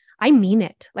that. I mean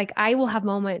it. Like, I will have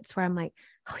moments where I'm like,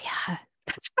 oh yeah,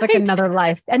 That's like another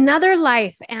life. Another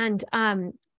life. And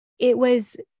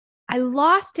I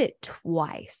lost it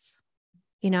twice,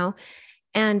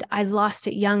 and I lost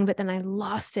it young, but then I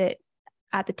lost it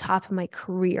at the top of my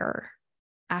career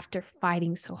after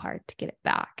fighting so hard to get it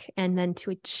back. And then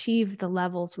to achieve the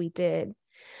levels we did.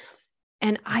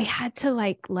 And I had to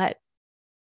let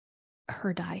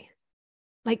her die.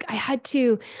 I had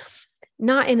to,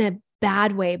 not in a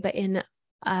bad way, but in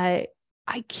I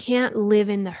can't live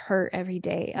in the hurt every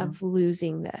day of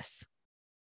losing this,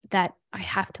 that I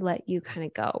have to let you kind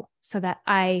of go so that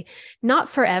not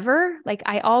forever.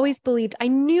 I always believed, I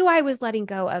knew I was letting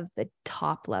go of the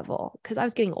top level because I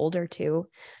was getting older too.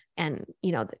 And,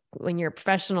 when you're a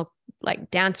professional,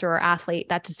 dancer or athlete,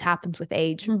 that just happens with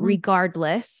age,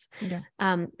 regardless.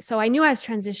 Yeah. So I knew I was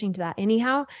transitioning to that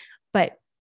anyhow, but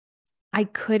I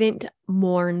couldn't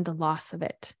mourn the loss of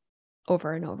it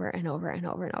over and over and over and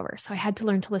over and over. So I had to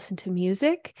learn to listen to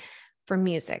music for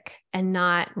music and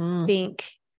not think,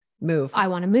 I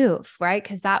want to move, right?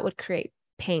 Because that would create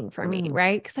pain for me,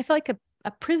 right? Because I feel like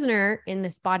a prisoner in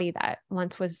this body that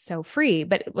once was so free,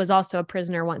 but it was also a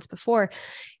prisoner once before.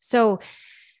 So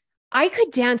I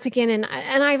could dance again. And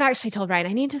I've actually told Ryan,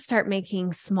 I need to start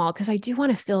making small, because I do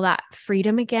want to feel that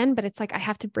freedom again, but it's I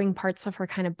have to bring parts of her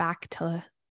kind of back to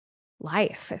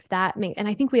life, if that makes, and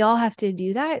I think we all have to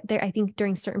do that. I think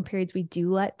during certain periods, we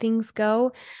do let things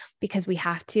go because we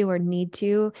have to or need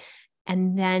to.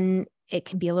 And then it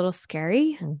can be a little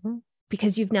scary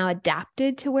because you've now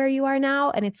adapted to where you are now.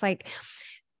 And it's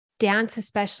dance,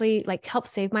 especially helped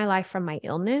save my life from my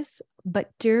illness.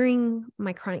 But during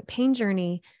my chronic pain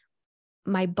journey,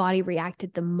 my body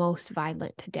reacted the most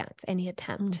violent to dance, any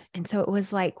attempt. And so it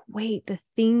was wait, the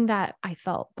thing that I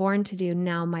felt born to do,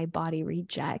 now my body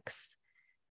rejects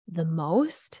the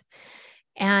most.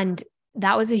 And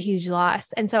that was a huge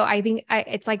loss. And so I think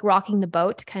it's like rocking the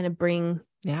boat to kind of bring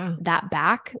that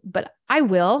back, but I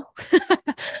will.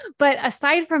 But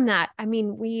aside from that, I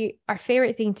mean, our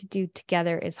favorite thing to do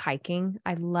together is hiking.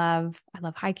 I love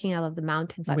hiking. I love the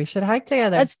mountains. We should hike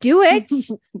together. Let's do it.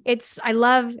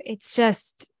 It's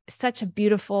just such a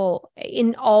beautiful,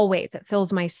 in all ways, it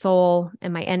fills my soul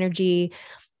and my energy,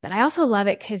 but I also love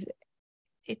it because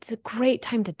it's a great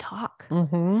time to talk,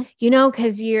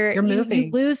 because you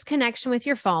lose connection with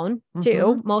your phone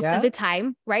too, most of the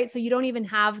time. Right. So you don't even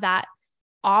have that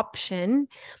option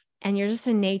and you're just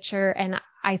in nature. And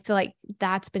I feel like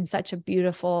that's been such a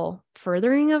beautiful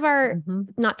furthering of our,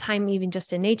 not time, even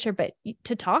just in nature, but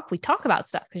to talk, we talk about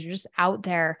stuff because you're just out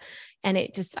there. And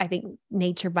it just, I think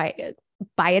nature by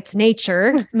its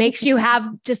nature makes you have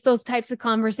just those types of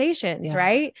conversations.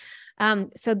 Right.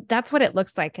 So that's what it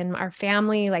looks like. And our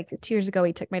family, 2 years ago,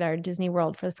 we took my daughter to Disney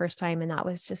World for the first time. And that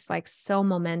was just so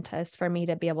momentous for me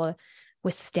to be able to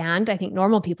withstand. I think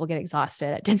normal people get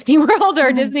exhausted at Disney World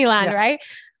or Disneyland. Right.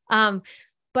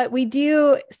 But we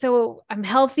do. So I'm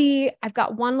healthy. I've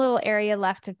got one little area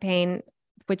left of pain,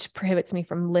 which prohibits me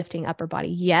from lifting upper body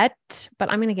yet, but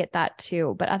I'm going to get that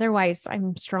too. But otherwise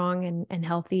I'm strong and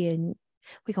healthy, and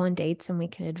we go on dates and we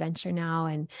can adventure now.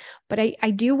 But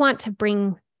I do want to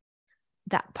bring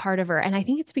that part of her. And I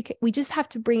think it's because we just have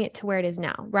to bring it to where it is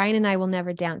now. Ryan and I will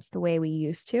never dance the way we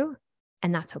used to.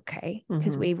 And that's okay,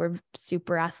 because we were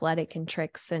super athletic and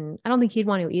tricks. And I don't think he'd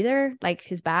want to either.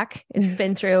 His back, it's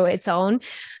been through its own,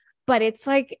 but it's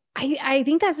I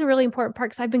think that's a really important part,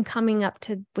 because I've been coming up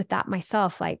with that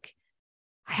myself. I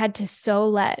had to so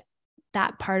let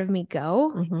that part of me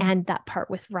go and that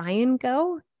part with Ryan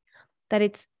go, that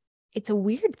it's a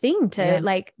weird thing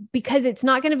to because it's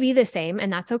not going to be the same,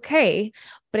 and that's okay,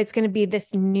 but it's going to be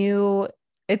this new,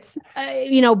 it's,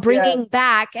 bringing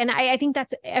back. And I think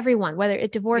that's everyone, whether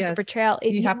it's divorce, betrayal,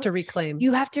 you have to reclaim,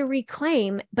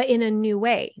 but in a new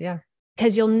way. Yeah.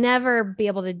 Because you'll never be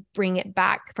able to bring it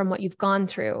back from what you've gone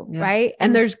through. Yeah. Right.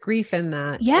 And there's grief in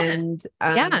that. Yeah. And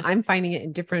I'm finding it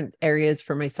in different areas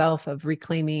for myself of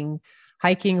reclaiming.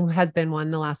 Hiking has been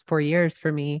one the last 4 years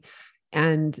for me.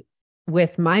 And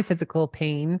with my physical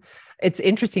pain, it's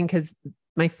interesting because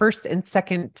my first and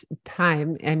second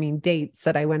time, dates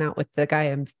that I went out with the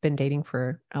guy I've been dating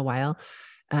for a while,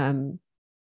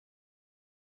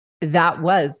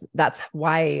 that's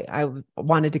why I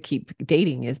wanted to keep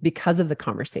dating, is because of the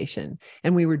conversation.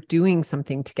 And we were doing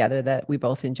something together that we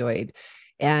both enjoyed.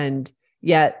 And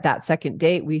yet that second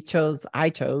date, I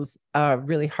chose a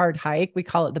really hard hike. We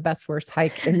call it the best, worst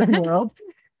hike in the world.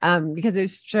 Because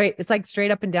it's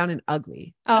straight up and down and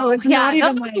ugly. So it's not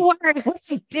even those are the worst. What's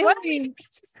he doing?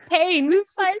 It's just pain.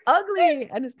 It's just ugly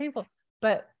and it's painful.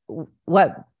 But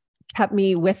what kept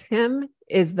me with him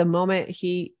is the moment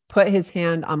he put his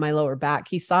hand on my lower back.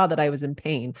 He saw that I was in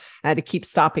pain. I had to keep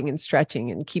stopping and stretching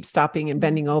and keep stopping and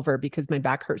bending over because my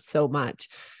back hurt so much.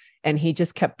 And he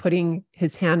just kept putting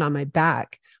his hand on my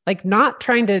back, like not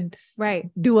trying to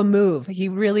do a move. He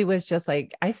really was just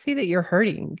like, I see that you're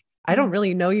hurting. I don't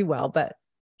really know you well, but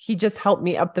he just helped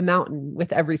me up the mountain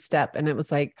with every step. And it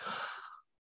was like,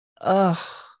 oh,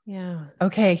 yeah.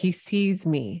 Okay. He sees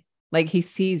me, like he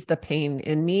sees the pain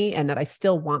in me and that I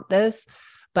still want this,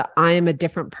 but I am a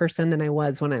different person than I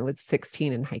was when I was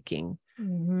 16 and hiking.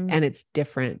 And it's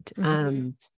different.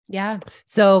 Yeah.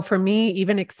 So for me,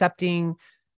 even accepting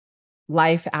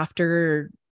life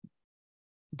after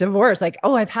divorce, like,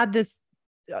 oh, I've had this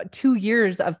 2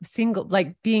 years of single,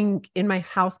 like being in my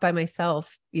house by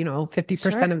myself,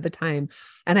 50% of the time.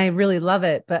 And I really love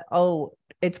it, but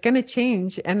it's going to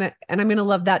change. And I'm going to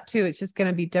love that too. It's just going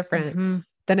to be different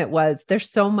than it was.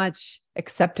 There's so much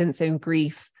acceptance and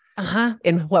grief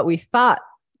in what we thought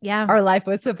our life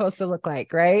was supposed to look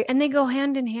like. Right. And they go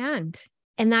hand in hand.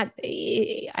 And that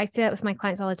I say that with my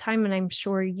clients all the time. And I'm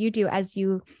sure you do, as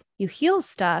you heal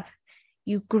stuff,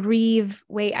 you grieve,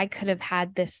 wait, I could have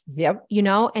had this,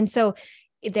 and so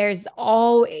it's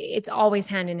always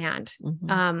hand in hand,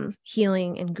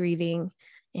 healing and grieving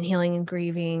and healing and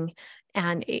grieving.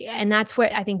 And that's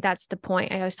what I think that's the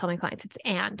point. I always tell my clients, it's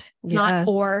it's not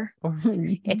or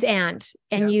it's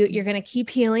and you're going to keep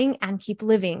healing and keep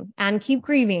living and keep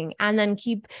grieving and then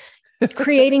keep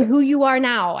creating who you are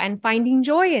now and finding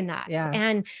joy in that.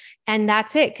 And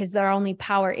that's it. Cause their only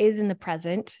power is in the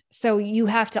present. So you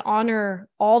have to honor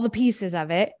all the pieces of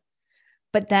it,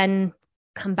 but then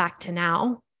come back to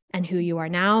now and who you are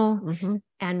now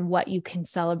and what you can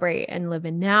celebrate and live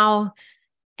in now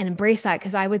and embrace that.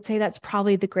 Cause I would say that's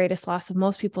probably the greatest loss of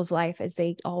most people's life is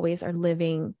they always are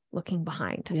living, looking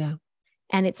behind. Yeah.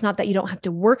 And it's not that you don't have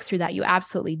to work through that. You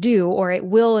absolutely do, or it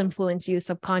will influence you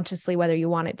subconsciously, whether you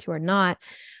want it to or not.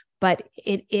 But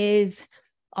it is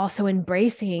also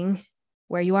embracing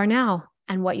where you are now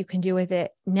and what you can do with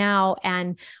it now.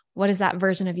 And what does that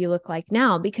version of you look like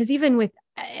now? Because even with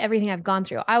everything I've gone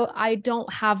through, I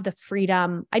don't have the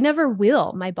freedom. I never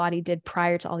will. My body did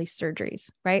prior to all these surgeries,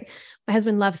 right? My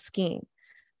husband loves skiing.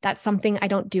 That's something I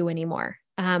don't do anymore.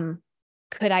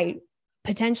 Could I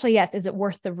potentially? Yes. Is it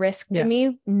worth the risk to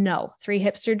me? No. 3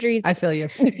 hip surgeries. I feel you.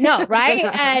 No. Right.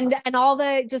 And all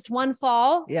just one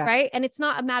fall. Right. And it's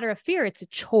not a matter of fear. It's a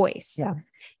choice. Yeah.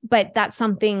 But that's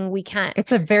something we can't.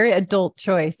 It's a very adult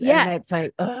choice. Yeah. And it's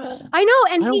like, I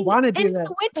know. And I don't want to do in that.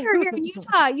 the winter here in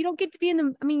Utah, you don't get to be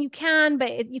you can,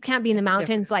 but you can't be in the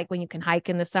mountains like when you can hike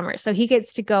in the summer. So he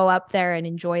gets to go up there and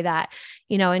enjoy that,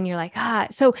 and you're like,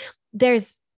 so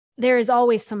there is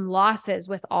always some losses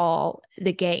with all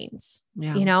the gains,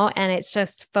 and it's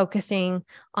just focusing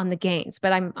on the gains,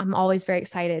 but I'm always very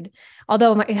excited.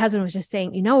 Although my husband was just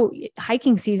saying,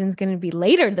 hiking season is going to be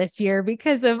later this year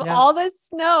because of all the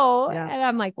snow. And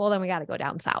I'm like, well, then we got to go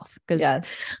down south because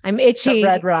I'm itching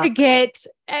to get,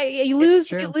 you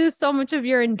lose so much of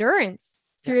your endurance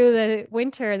through the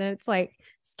winter. And then it's like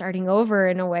starting over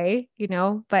in a way,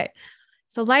 but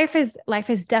so life is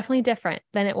definitely different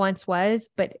than it once was,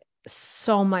 but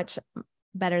so much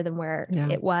better than where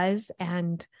it was.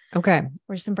 And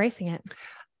we're just embracing it.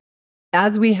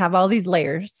 As we have all these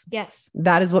layers. Yes.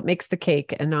 That is what makes the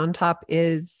cake. And on top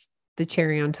is the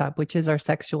cherry on top, which is our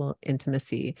sexual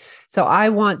intimacy. So I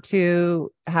want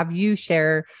to have you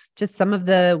share just some of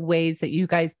the ways that you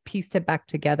guys pieced it back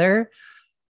together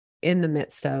in the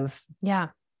midst of. Yeah.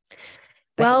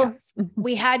 Well,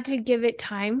 we had to give it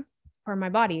time for my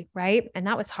body. Right. And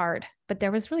that was hard, but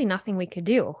there was really nothing we could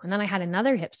do. And then I had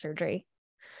another hip surgery.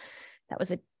 That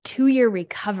was a 2-year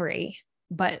recovery,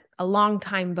 but a long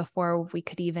time before we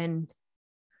could even,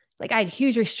 I had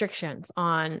huge restrictions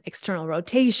on external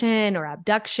rotation or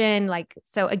abduction.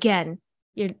 So again,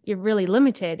 you're really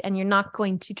limited and you're not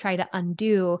going to try to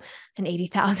undo an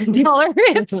 $80,000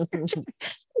 hip surgery,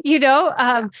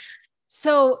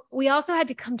 So we also had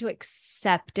to come to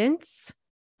acceptance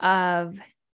of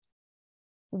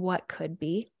what could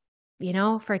be,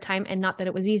 for a time. And not that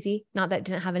it was easy, not that it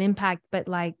didn't have an impact, but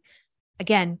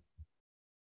again,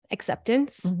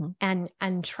 acceptance and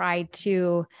try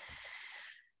to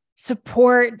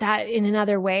support that in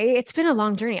another way. It's been a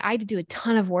long journey. I had to do a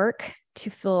ton of work to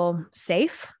feel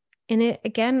safe in it.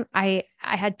 Again, I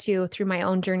had to, through my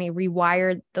own journey,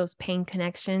 rewire those pain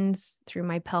connections through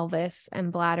my pelvis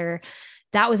and bladder.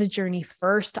 That was a journey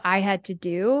first I had to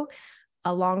do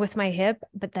along with my hip,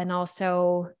 but then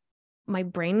also my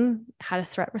brain had a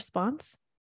threat response,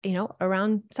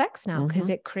 around sex now, because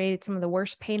it created some of the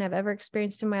worst pain I've ever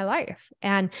experienced in my life.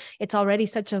 And it's already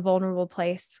such a vulnerable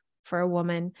place for a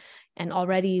woman, and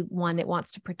already one it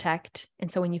wants to protect.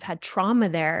 And so when you've had trauma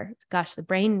there, gosh, the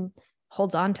brain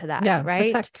holds on to that,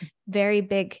 right? Protect. Very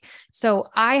big. So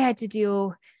I had to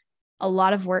do a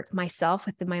lot of work myself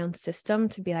within my own system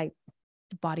to be like,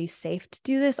 the body's safe to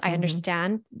do this. I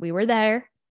understand we were there.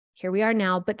 Here we are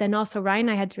now. But then also Ryan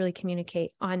and I had to really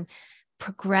communicate on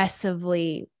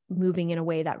progressively moving in a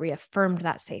way that reaffirmed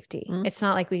that safety. It's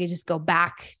not like we could just go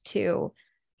back to,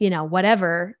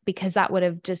 whatever, because that would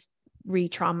have just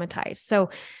re-traumatized. So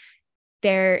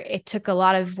it took a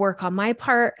lot of work on my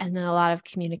part, and then a lot of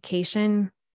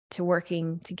communication to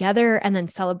working together, and then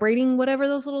celebrating whatever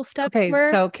those little steps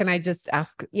were. So can I just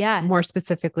ask more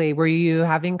specifically, were you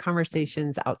having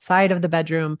conversations outside of the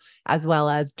bedroom as well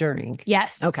as during?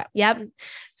 Yes. Okay. Yep.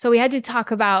 So we had to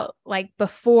talk about, like,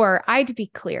 before, I had to be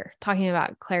clear, talking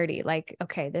about clarity, like,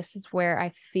 okay, this is where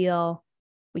I feel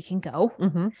we can go.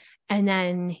 And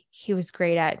then he was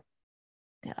great at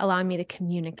allowing me to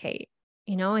communicate,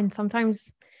 and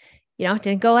sometimes, it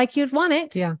didn't go like you'd want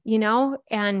it,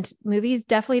 and movies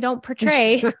definitely don't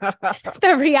portray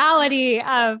the reality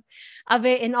of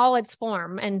it in all its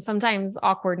form. And sometimes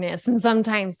awkwardness, and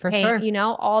sometimes pain,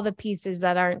 all the pieces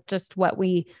that aren't just what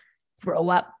we grow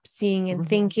up seeing and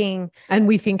thinking. And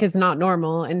we think is not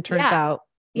normal. And turns out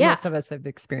most of us have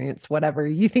experienced whatever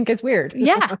you think is weird.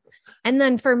 And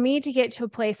then for me to get to a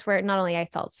place where not only I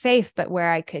felt safe, but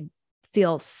where I could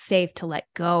feel safe to let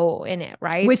go in it.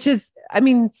 Right. Which is,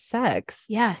 sex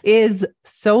is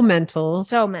so mental.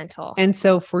 And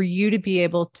so for you to be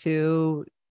able to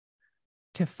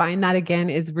find that again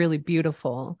is really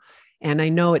beautiful. And I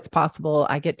know it's possible.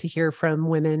 I get to hear from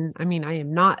women. I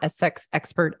am not a sex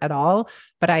expert at all,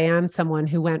 but I am someone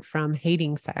who went from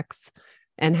hating sex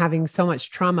and having so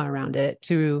much trauma around it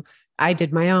to, I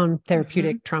did my own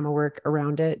therapeutic trauma work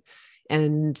around it,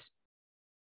 and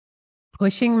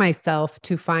pushing myself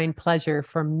to find pleasure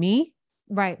for me.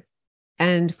 Right.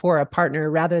 And for a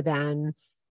partner, rather than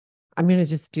I'm going to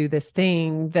just do this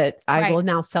thing that I will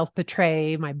now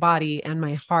self-betray my body and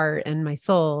my heart and my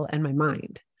soul and my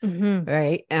mind.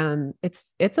 Right.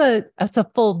 It's a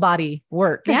full body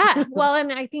work. Yeah. Well,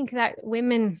 and I think that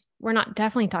women, we're not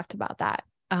definitely talked about that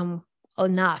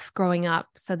enough growing up,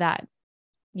 so that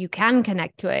you can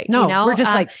connect to it. No, we're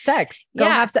just like sex. Go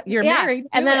have sex. You're married.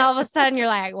 And then all of a sudden you're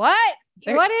like, what?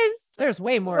 There's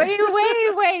way more.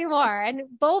 Way more. And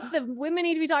both the women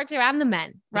need to be talked to and the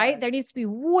men, right? There needs to be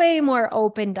way more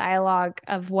open dialogue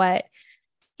of what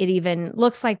it even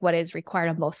looks like, what is required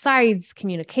on both sides,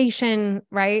 communication,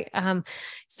 right?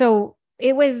 So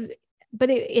it was, but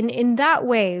in that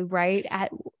way, right,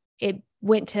 it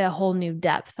went to a whole new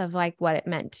depth of like what it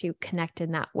meant to connect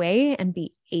in that way and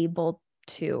be able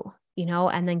to,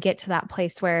 and then get to that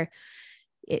place where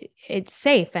it's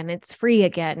safe and it's free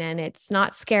again and it's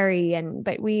not scary.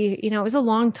 But it was a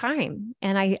long time.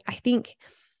 And I think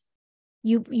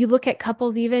you look at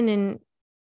couples even, and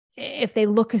if they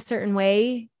look a certain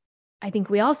way, I think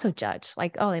we also judge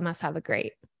like, oh, they must have a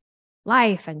great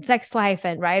life and sex life,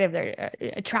 and right, if they're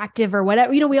attractive or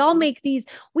whatever, we all make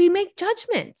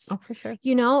judgments. Oh, for sure.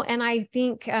 And I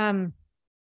think,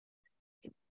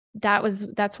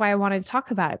 that's why I wanted to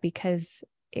talk about it, because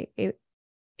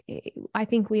I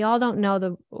think we all don't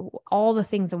know all the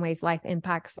things and ways life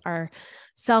impacts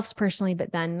ourselves personally,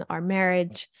 but then our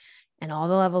marriage and all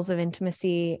the levels of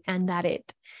intimacy, and that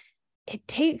it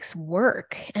takes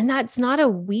work, and that's not a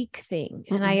weak thing.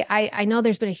 And I know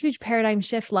there's been a huge paradigm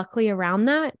shift luckily around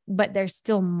that, but there's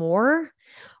still more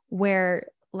where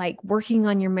like working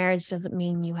on your marriage doesn't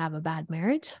mean you have a bad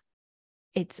marriage.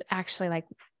 It's actually like,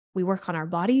 we work on our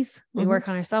bodies, we work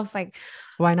on ourselves. Like,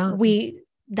 why not?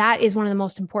 That is one of the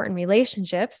most important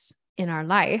relationships in our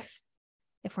life.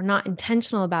 If we're not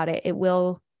intentional about it, it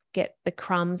will get the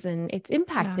crumbs and it's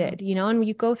impacted, and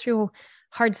you go through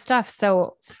hard stuff.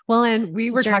 So, well, and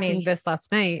we were talking this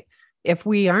last night. If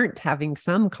we aren't having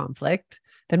some conflict,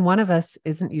 then one of us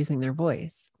isn't using their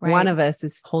voice. Right. One of us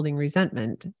is holding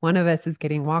resentment. One of us is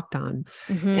getting walked on.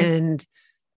 And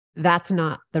that's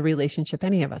not the relationship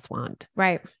any of us want.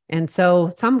 Right. And so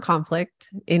some conflict,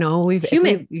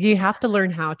 you have to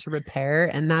learn how to repair.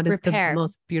 And that is the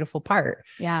most beautiful part.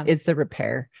 Yeah. Is the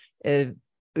repair.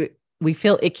 We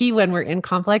feel icky when we're in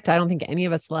conflict. I don't think any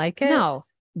of us like it. No.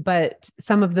 But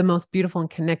some of the most beautiful and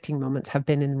connecting moments have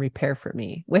been in repair for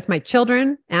me with my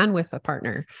children and with a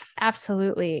partner.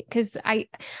 Absolutely. Cause I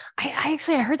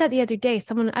heard that the other day,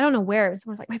 someone, I don't know where,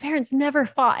 someone was like, my parents never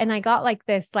fought. And I got like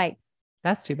this, like,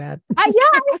 that's too bad. I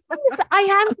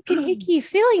have an icky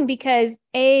feeling because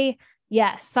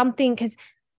something, cause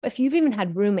if you've even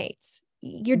had roommates,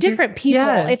 you're different people.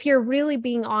 Yes. If you're really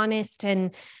being honest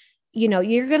and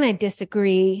you're going to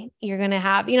disagree. You're going to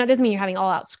have, it doesn't mean you're having all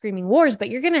out screaming wars, but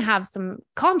you're going to have some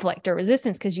conflict or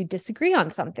resistance because you disagree on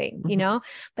something,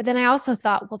 but then I also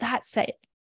thought, well, that set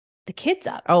the kids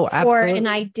up for an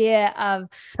idea of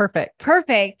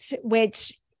perfect,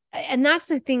 which, and that's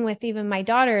the thing with even my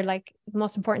daughter, like the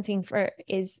most important thing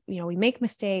is, we make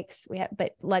mistakes,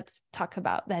 but let's talk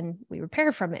about, then we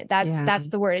repair from it. That's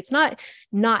the word. It's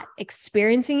not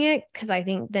experiencing it. Cause I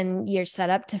think then you're set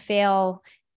up to fail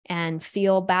and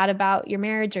feel bad about your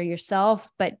marriage or yourself.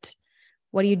 But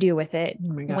what do you do with it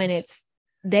when it's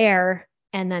there?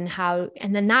 And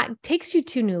then that takes you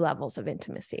to new levels of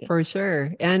intimacy. For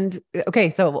sure. And okay.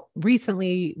 So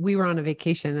recently we were on a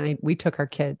vacation and we took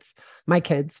my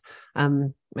kids,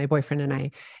 my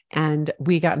boyfriend and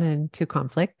we got into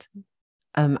conflict.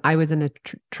 I was in a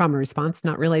trauma response,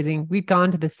 not realizing we'd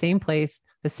gone to the same place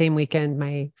the same weekend.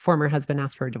 My former husband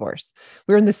asked for a divorce.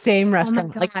 We were in the same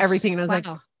restaurant, like everything. And I was like,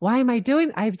 why am I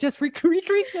doing? I've just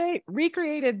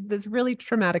recreated this really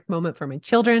traumatic moment for my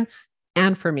children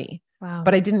and for me. Wow.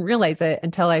 But I didn't realize it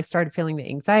until I started feeling the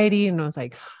anxiety and I was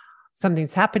like,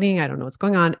 something's happening. I don't know what's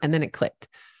going on. And then it clicked.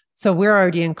 So we're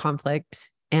already in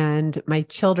conflict and my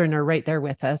children are right there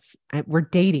with us. We're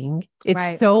dating.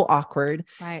 It's so awkward.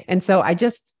 Right. And so I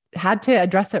just had to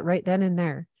address it right then and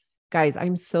there. Guys,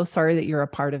 I'm so sorry that you're a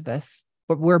part of this,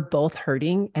 but we're both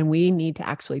hurting and we need to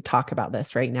actually talk about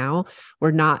this right now.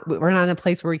 We're not in a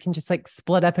place where we can just like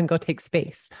split up and go take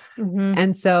space. Mm-hmm.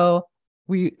 And so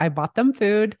I bought them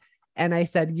food. And I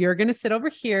said, you're going to sit over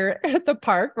here at the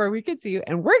park where we could see you.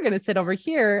 And we're going to sit over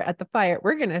here at the fire.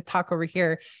 We're going to talk over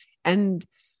here. And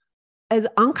as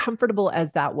uncomfortable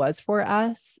as that was for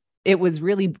us, it was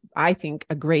really, I think,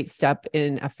 a great step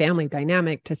in a family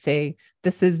dynamic to say,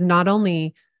 this is not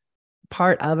only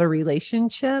part of a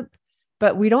relationship,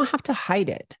 but we don't have to hide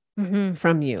it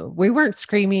from you. We weren't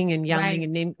screaming and yelling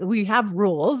and we have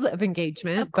rules of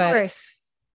engagement, of course.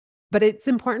 But it's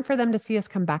important for them to see us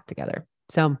come back together.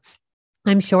 So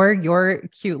I'm sure your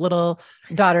cute little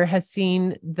daughter has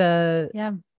seen the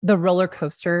roller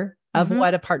coaster of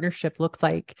what a partnership looks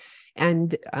like.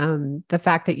 And the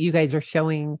fact that you guys are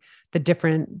showing the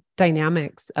different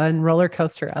dynamics and roller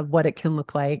coaster of what it can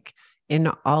look like in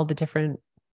all the different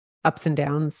ups and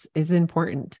downs is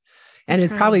important. And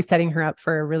it's probably setting her up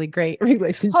for a really great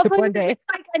relationship hopefully one day.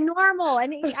 Like a normal.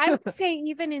 And I would say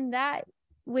even in that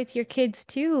with your kids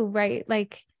too, right?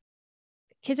 Like,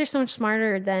 kids are so much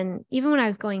smarter than even when I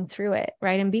was going through it.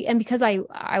 Right. And because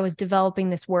I was developing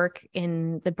this work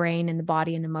in the brain and the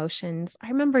body and emotions, I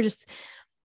remember just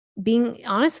being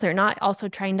honest with her, not also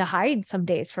trying to hide some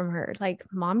days from her. Like,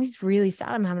 mommy's really sad.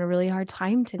 I'm having a really hard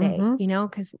time today,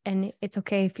 and it's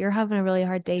okay if you're having a really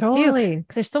hard day too,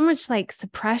 because there's so much like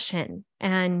suppression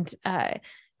and,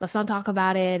 let's not talk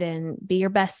about it and be your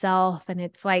best self. And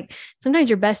it's like, sometimes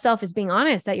your best self is being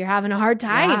honest that you're having a hard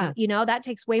time, that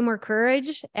takes way more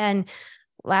courage. And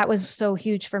that was so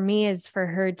huge for me, is for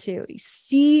her to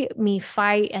see me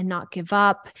fight and not give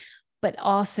up. But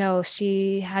also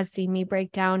she has seen me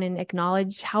break down and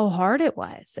acknowledge how hard it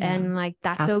was. And like,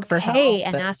 that's okay.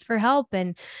 And ask for help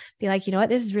and be like, you know what,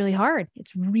 this is really hard.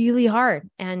 It's really hard.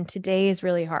 And today is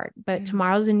really hard, but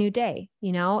tomorrow's a new day,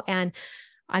 and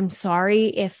I'm sorry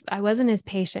if I wasn't as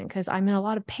patient because I'm in a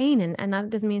lot of pain and that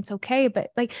doesn't mean it's okay. But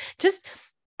like, just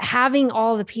having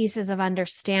all the pieces of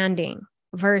understanding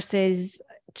versus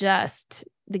just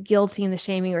the guilty and the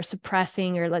shaming or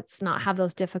suppressing, or let's not have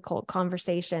those difficult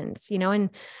conversations, and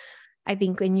I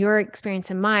think in your experience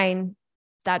and mine,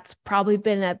 that's probably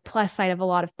been a plus side of a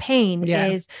lot of pain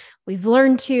is we've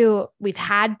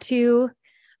had to,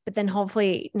 but then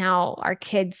hopefully now our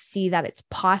kids see that it's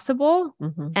possible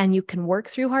and you can work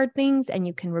through hard things and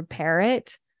you can repair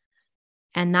it.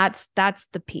 And that's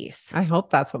the piece. I hope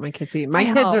that's what my kids see. My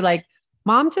kids are like,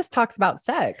 Mom just talks about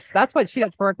sex. That's what she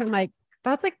does for work. I'm like,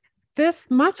 that's like this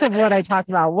much of what I talk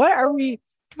about. What are we?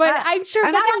 But I'm sure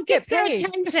that gets their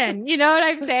attention. You know what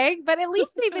I'm saying? But at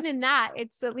least even in that,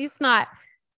 it's at least not,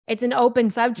 it's an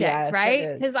open subject,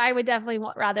 right? Because I would definitely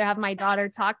rather have my daughter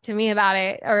talk to me about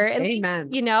it, or at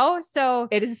least, so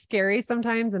it is scary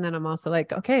sometimes. And then I'm also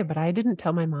like, okay, but I didn't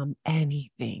tell my mom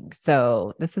anything.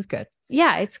 So this is good.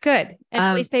 Yeah, it's good. And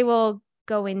at least they will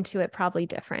go into it probably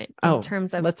different in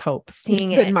terms of let's hope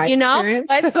seeing it,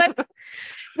 let's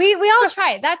we all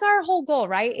try it. That's our whole goal,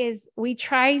 right? Is we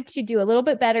try to do a little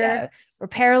bit better,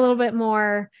 repair a little bit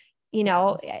more,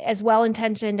 as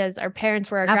well-intentioned as our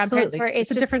parents were, our grandparents were. It's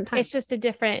just a different time. It's just a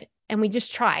different, and we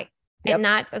just try. And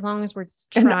that's as long as we're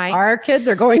trying. And our kids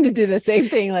are going to do the same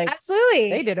thing. Like, absolutely.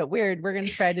 They did it weird. We're going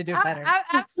to try to do it better.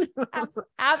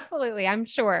 Absolutely. I'm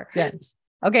sure. Yes.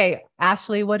 Okay.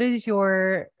 Ashley, what is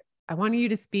your I want you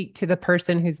to speak to the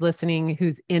person who's listening,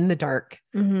 who's in the dark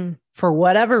Mm-hmm. for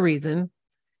whatever reason.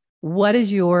 What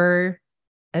is your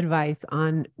advice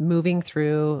on moving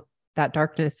through that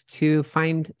darkness to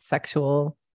find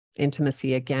sexual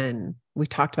intimacy again? We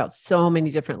talked about so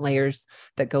many different layers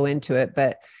that go into it,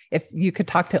 but if you could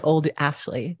talk to old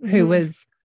Ashley, who was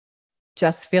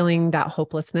just feeling that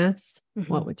hopelessness,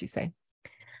 what would you say?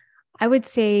 I would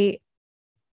say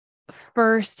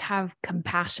first have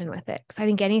compassion with it. Because I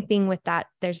think anything with that,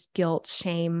 there's guilt,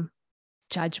 shame,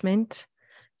 judgment,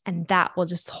 and that will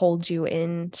just hold you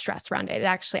in stress around it. It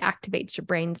actually activates your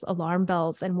brain's alarm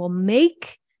bells and will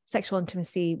make sexual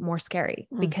intimacy more scary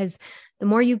because the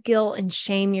more you guilt and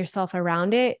shame yourself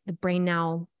around it, the brain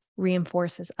now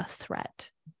reinforces a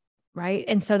threat. Right.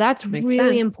 And so that's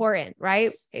really important.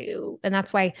 Right. And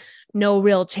that's why no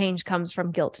real change comes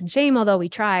from guilt and shame, although we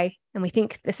try and we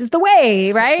think this is the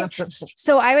way. Right.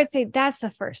 So I would say that's the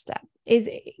first step is,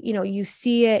 you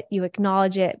see it, you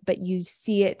acknowledge it, but you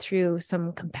see it through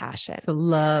some compassion. So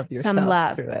love yourself, some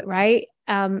love through it. Right.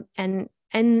 And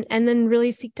then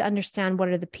really seek to understand what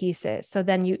are the pieces. So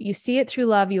then you see it through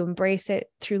love, you embrace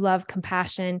it through love,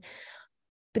 compassion,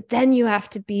 but then you have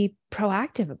to be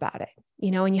proactive about it.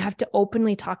 And you have to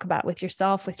openly talk about it with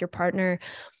yourself, with your partner.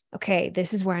 Okay,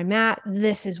 this is where I'm at.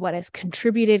 This is what has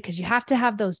contributed, because you have to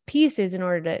have those pieces in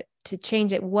order to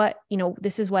change it.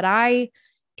 This is what I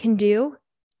can do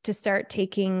to start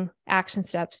taking action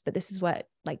steps, but this is what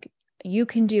you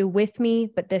can do with me.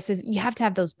 But you have to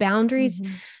have those boundaries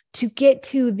to get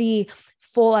to the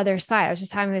full other side. I was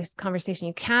just having this conversation.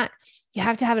 You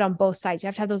have to have it on both sides. You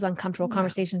have to have those uncomfortable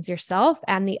conversations yourself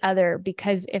and the other,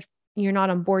 because if you're not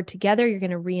on board together, you're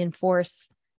going to reinforce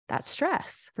that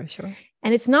stress. For sure.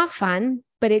 And it's not fun,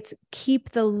 but it's keep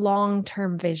the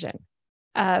long-term vision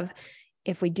of,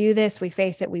 if we do this, we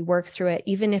face it, we work through it,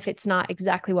 even if it's not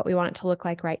exactly what we want it to look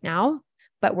like right now,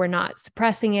 but we're not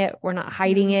suppressing it. We're not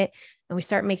hiding it. And we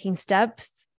start making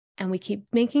steps and we keep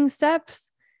making steps.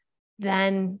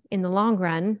 Then in the long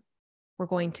run, we're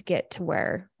going to get to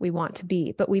where we want to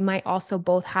be, but we might also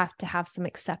both have to have some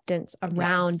acceptance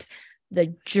around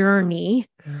the journey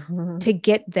to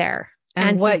get there.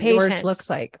 And what yours looks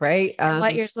like, right?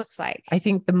 What yours looks like. I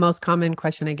think the most common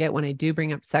question I get when I do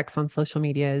bring up sex on social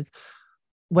media is,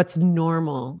 what's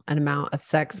normal an amount of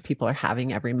sex people are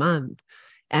having every month?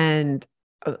 And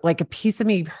a piece of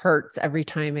me hurts every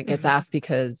time it gets asked,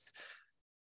 because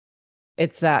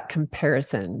it's that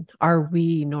comparison. Are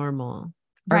we normal?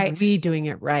 Are we doing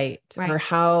it right? Or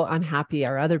how unhappy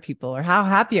are other people? Or how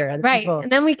happy are other people?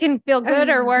 And then we can feel good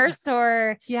or worse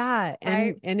or.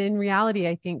 And in reality,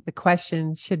 I think the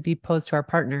question should be posed to our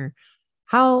partner.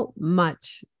 How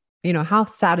much, how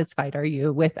satisfied are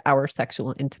you with our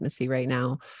sexual intimacy right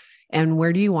now? And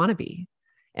where do you want to be?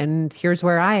 And here's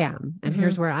where I am. And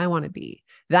here's where I want to be.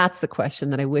 That's the question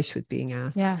that I wish was being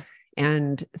asked. Yeah.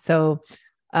 And so,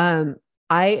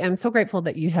 I am so grateful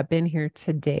that you have been here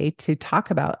today to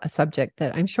talk about a subject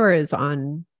that I'm sure is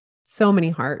on so many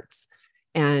hearts,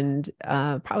 and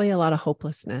probably a lot of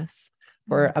hopelessness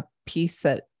for a piece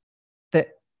that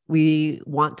we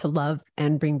want to love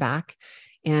and bring back.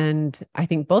 And I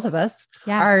think both of us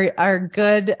are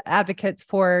good advocates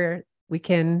for, we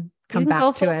can come back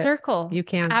go to full it. Circle. You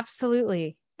can.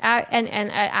 Absolutely.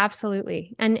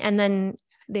 Absolutely. And then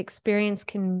the experience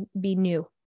can be new.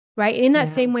 Right. In that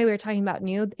same way we were talking about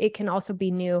new, it can also be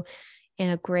new in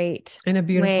a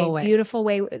beautiful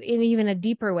way, in even a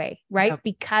deeper way, right? Yep.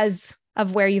 Because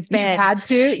of where you've been.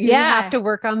 You have to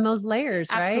work on those layers,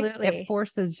 Absolutely. Right? It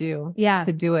forces you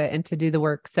to do it and to do the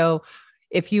work. So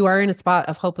if you are in a spot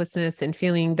of hopelessness and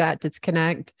feeling that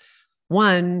disconnect,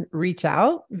 one, reach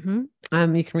out. You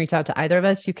can reach out to either of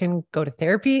us. You can go to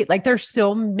therapy. There's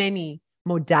so many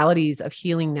modalities of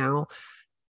healing now.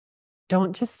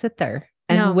 Don't just sit there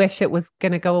and wish it was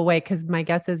going to go away, because my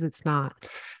guess is it's not.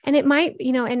 And it might,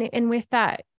 and with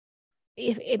that,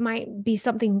 if it might be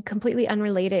something completely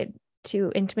unrelated to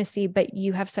intimacy, but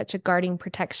you have such a guarding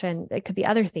protection. It could be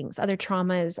other things, other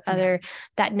traumas,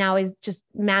 that now is just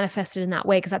manifested in that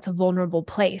way, because that's a vulnerable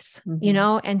place,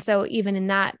 And so even in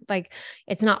that,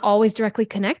 it's not always directly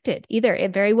connected either.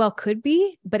 It very well could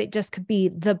be, but it just could be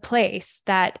the place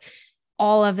that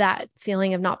all of that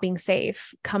feeling of not being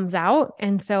safe comes out.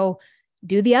 And so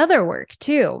do the other work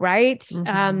too, right?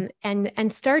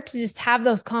 And start to just have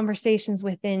those conversations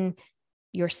within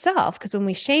yourself. Because when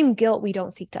we shame guilt, we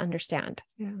don't seek to understand.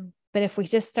 But if we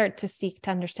just start to seek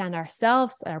to understand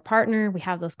ourselves, our partner, we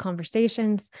have those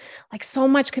conversations, so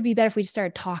much could be better if we just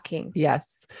started talking.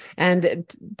 Yes. And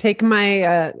take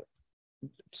my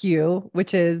cue,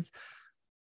 which is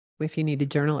If you need to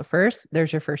journal it first,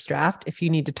 there's your first draft. If you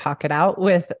need to talk it out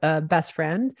with a best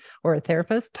friend or a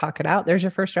therapist, talk it out. There's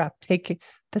your first draft. Take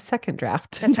the second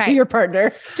draft. That's right. To your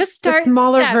partner. Just start the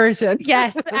smaller steps. version.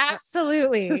 Yes,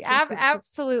 absolutely.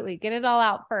 Absolutely. Get it all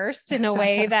out first in a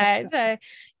way that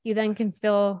you then can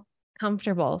feel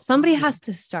comfortable. Somebody has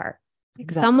to start.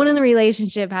 Exactly. Someone in the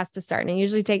relationship has to start. And it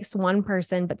usually takes one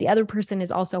person, but the other person is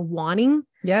also wanting.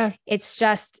 Yeah. It's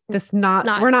just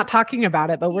we're not talking about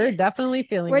it, but we're definitely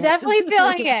feeling it. Definitely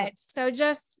feeling it. So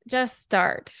just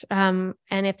start. And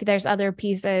if there's other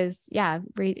pieces,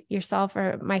 read yourself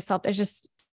or myself.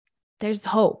 There's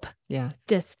hope. Yes.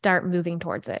 Just start moving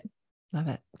towards it. Love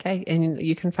it. Okay. And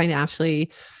you can find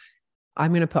Ashley.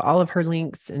 I'm going to put all of her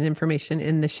links and information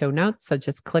in the show notes. So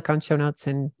just click on show notes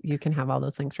and you can have all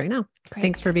those links right now. Great.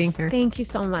 Thanks for being here. Thank you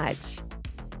so much.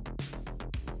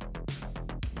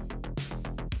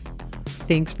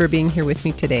 Thanks for being here with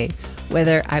me today,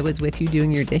 whether I was with you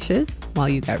doing your dishes while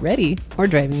you got ready or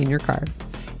driving in your car.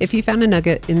 If you found a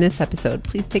nugget in this episode,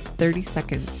 please take 30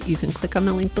 seconds. You can click on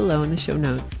the link below in the show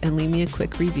notes and leave me a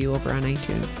quick review over on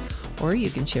iTunes, or you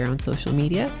can share on social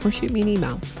media or shoot me an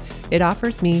email. It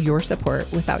offers me your support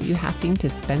without you having to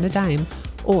spend a dime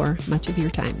or much of your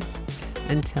time.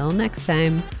 Until next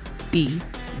time, be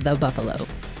the buffalo.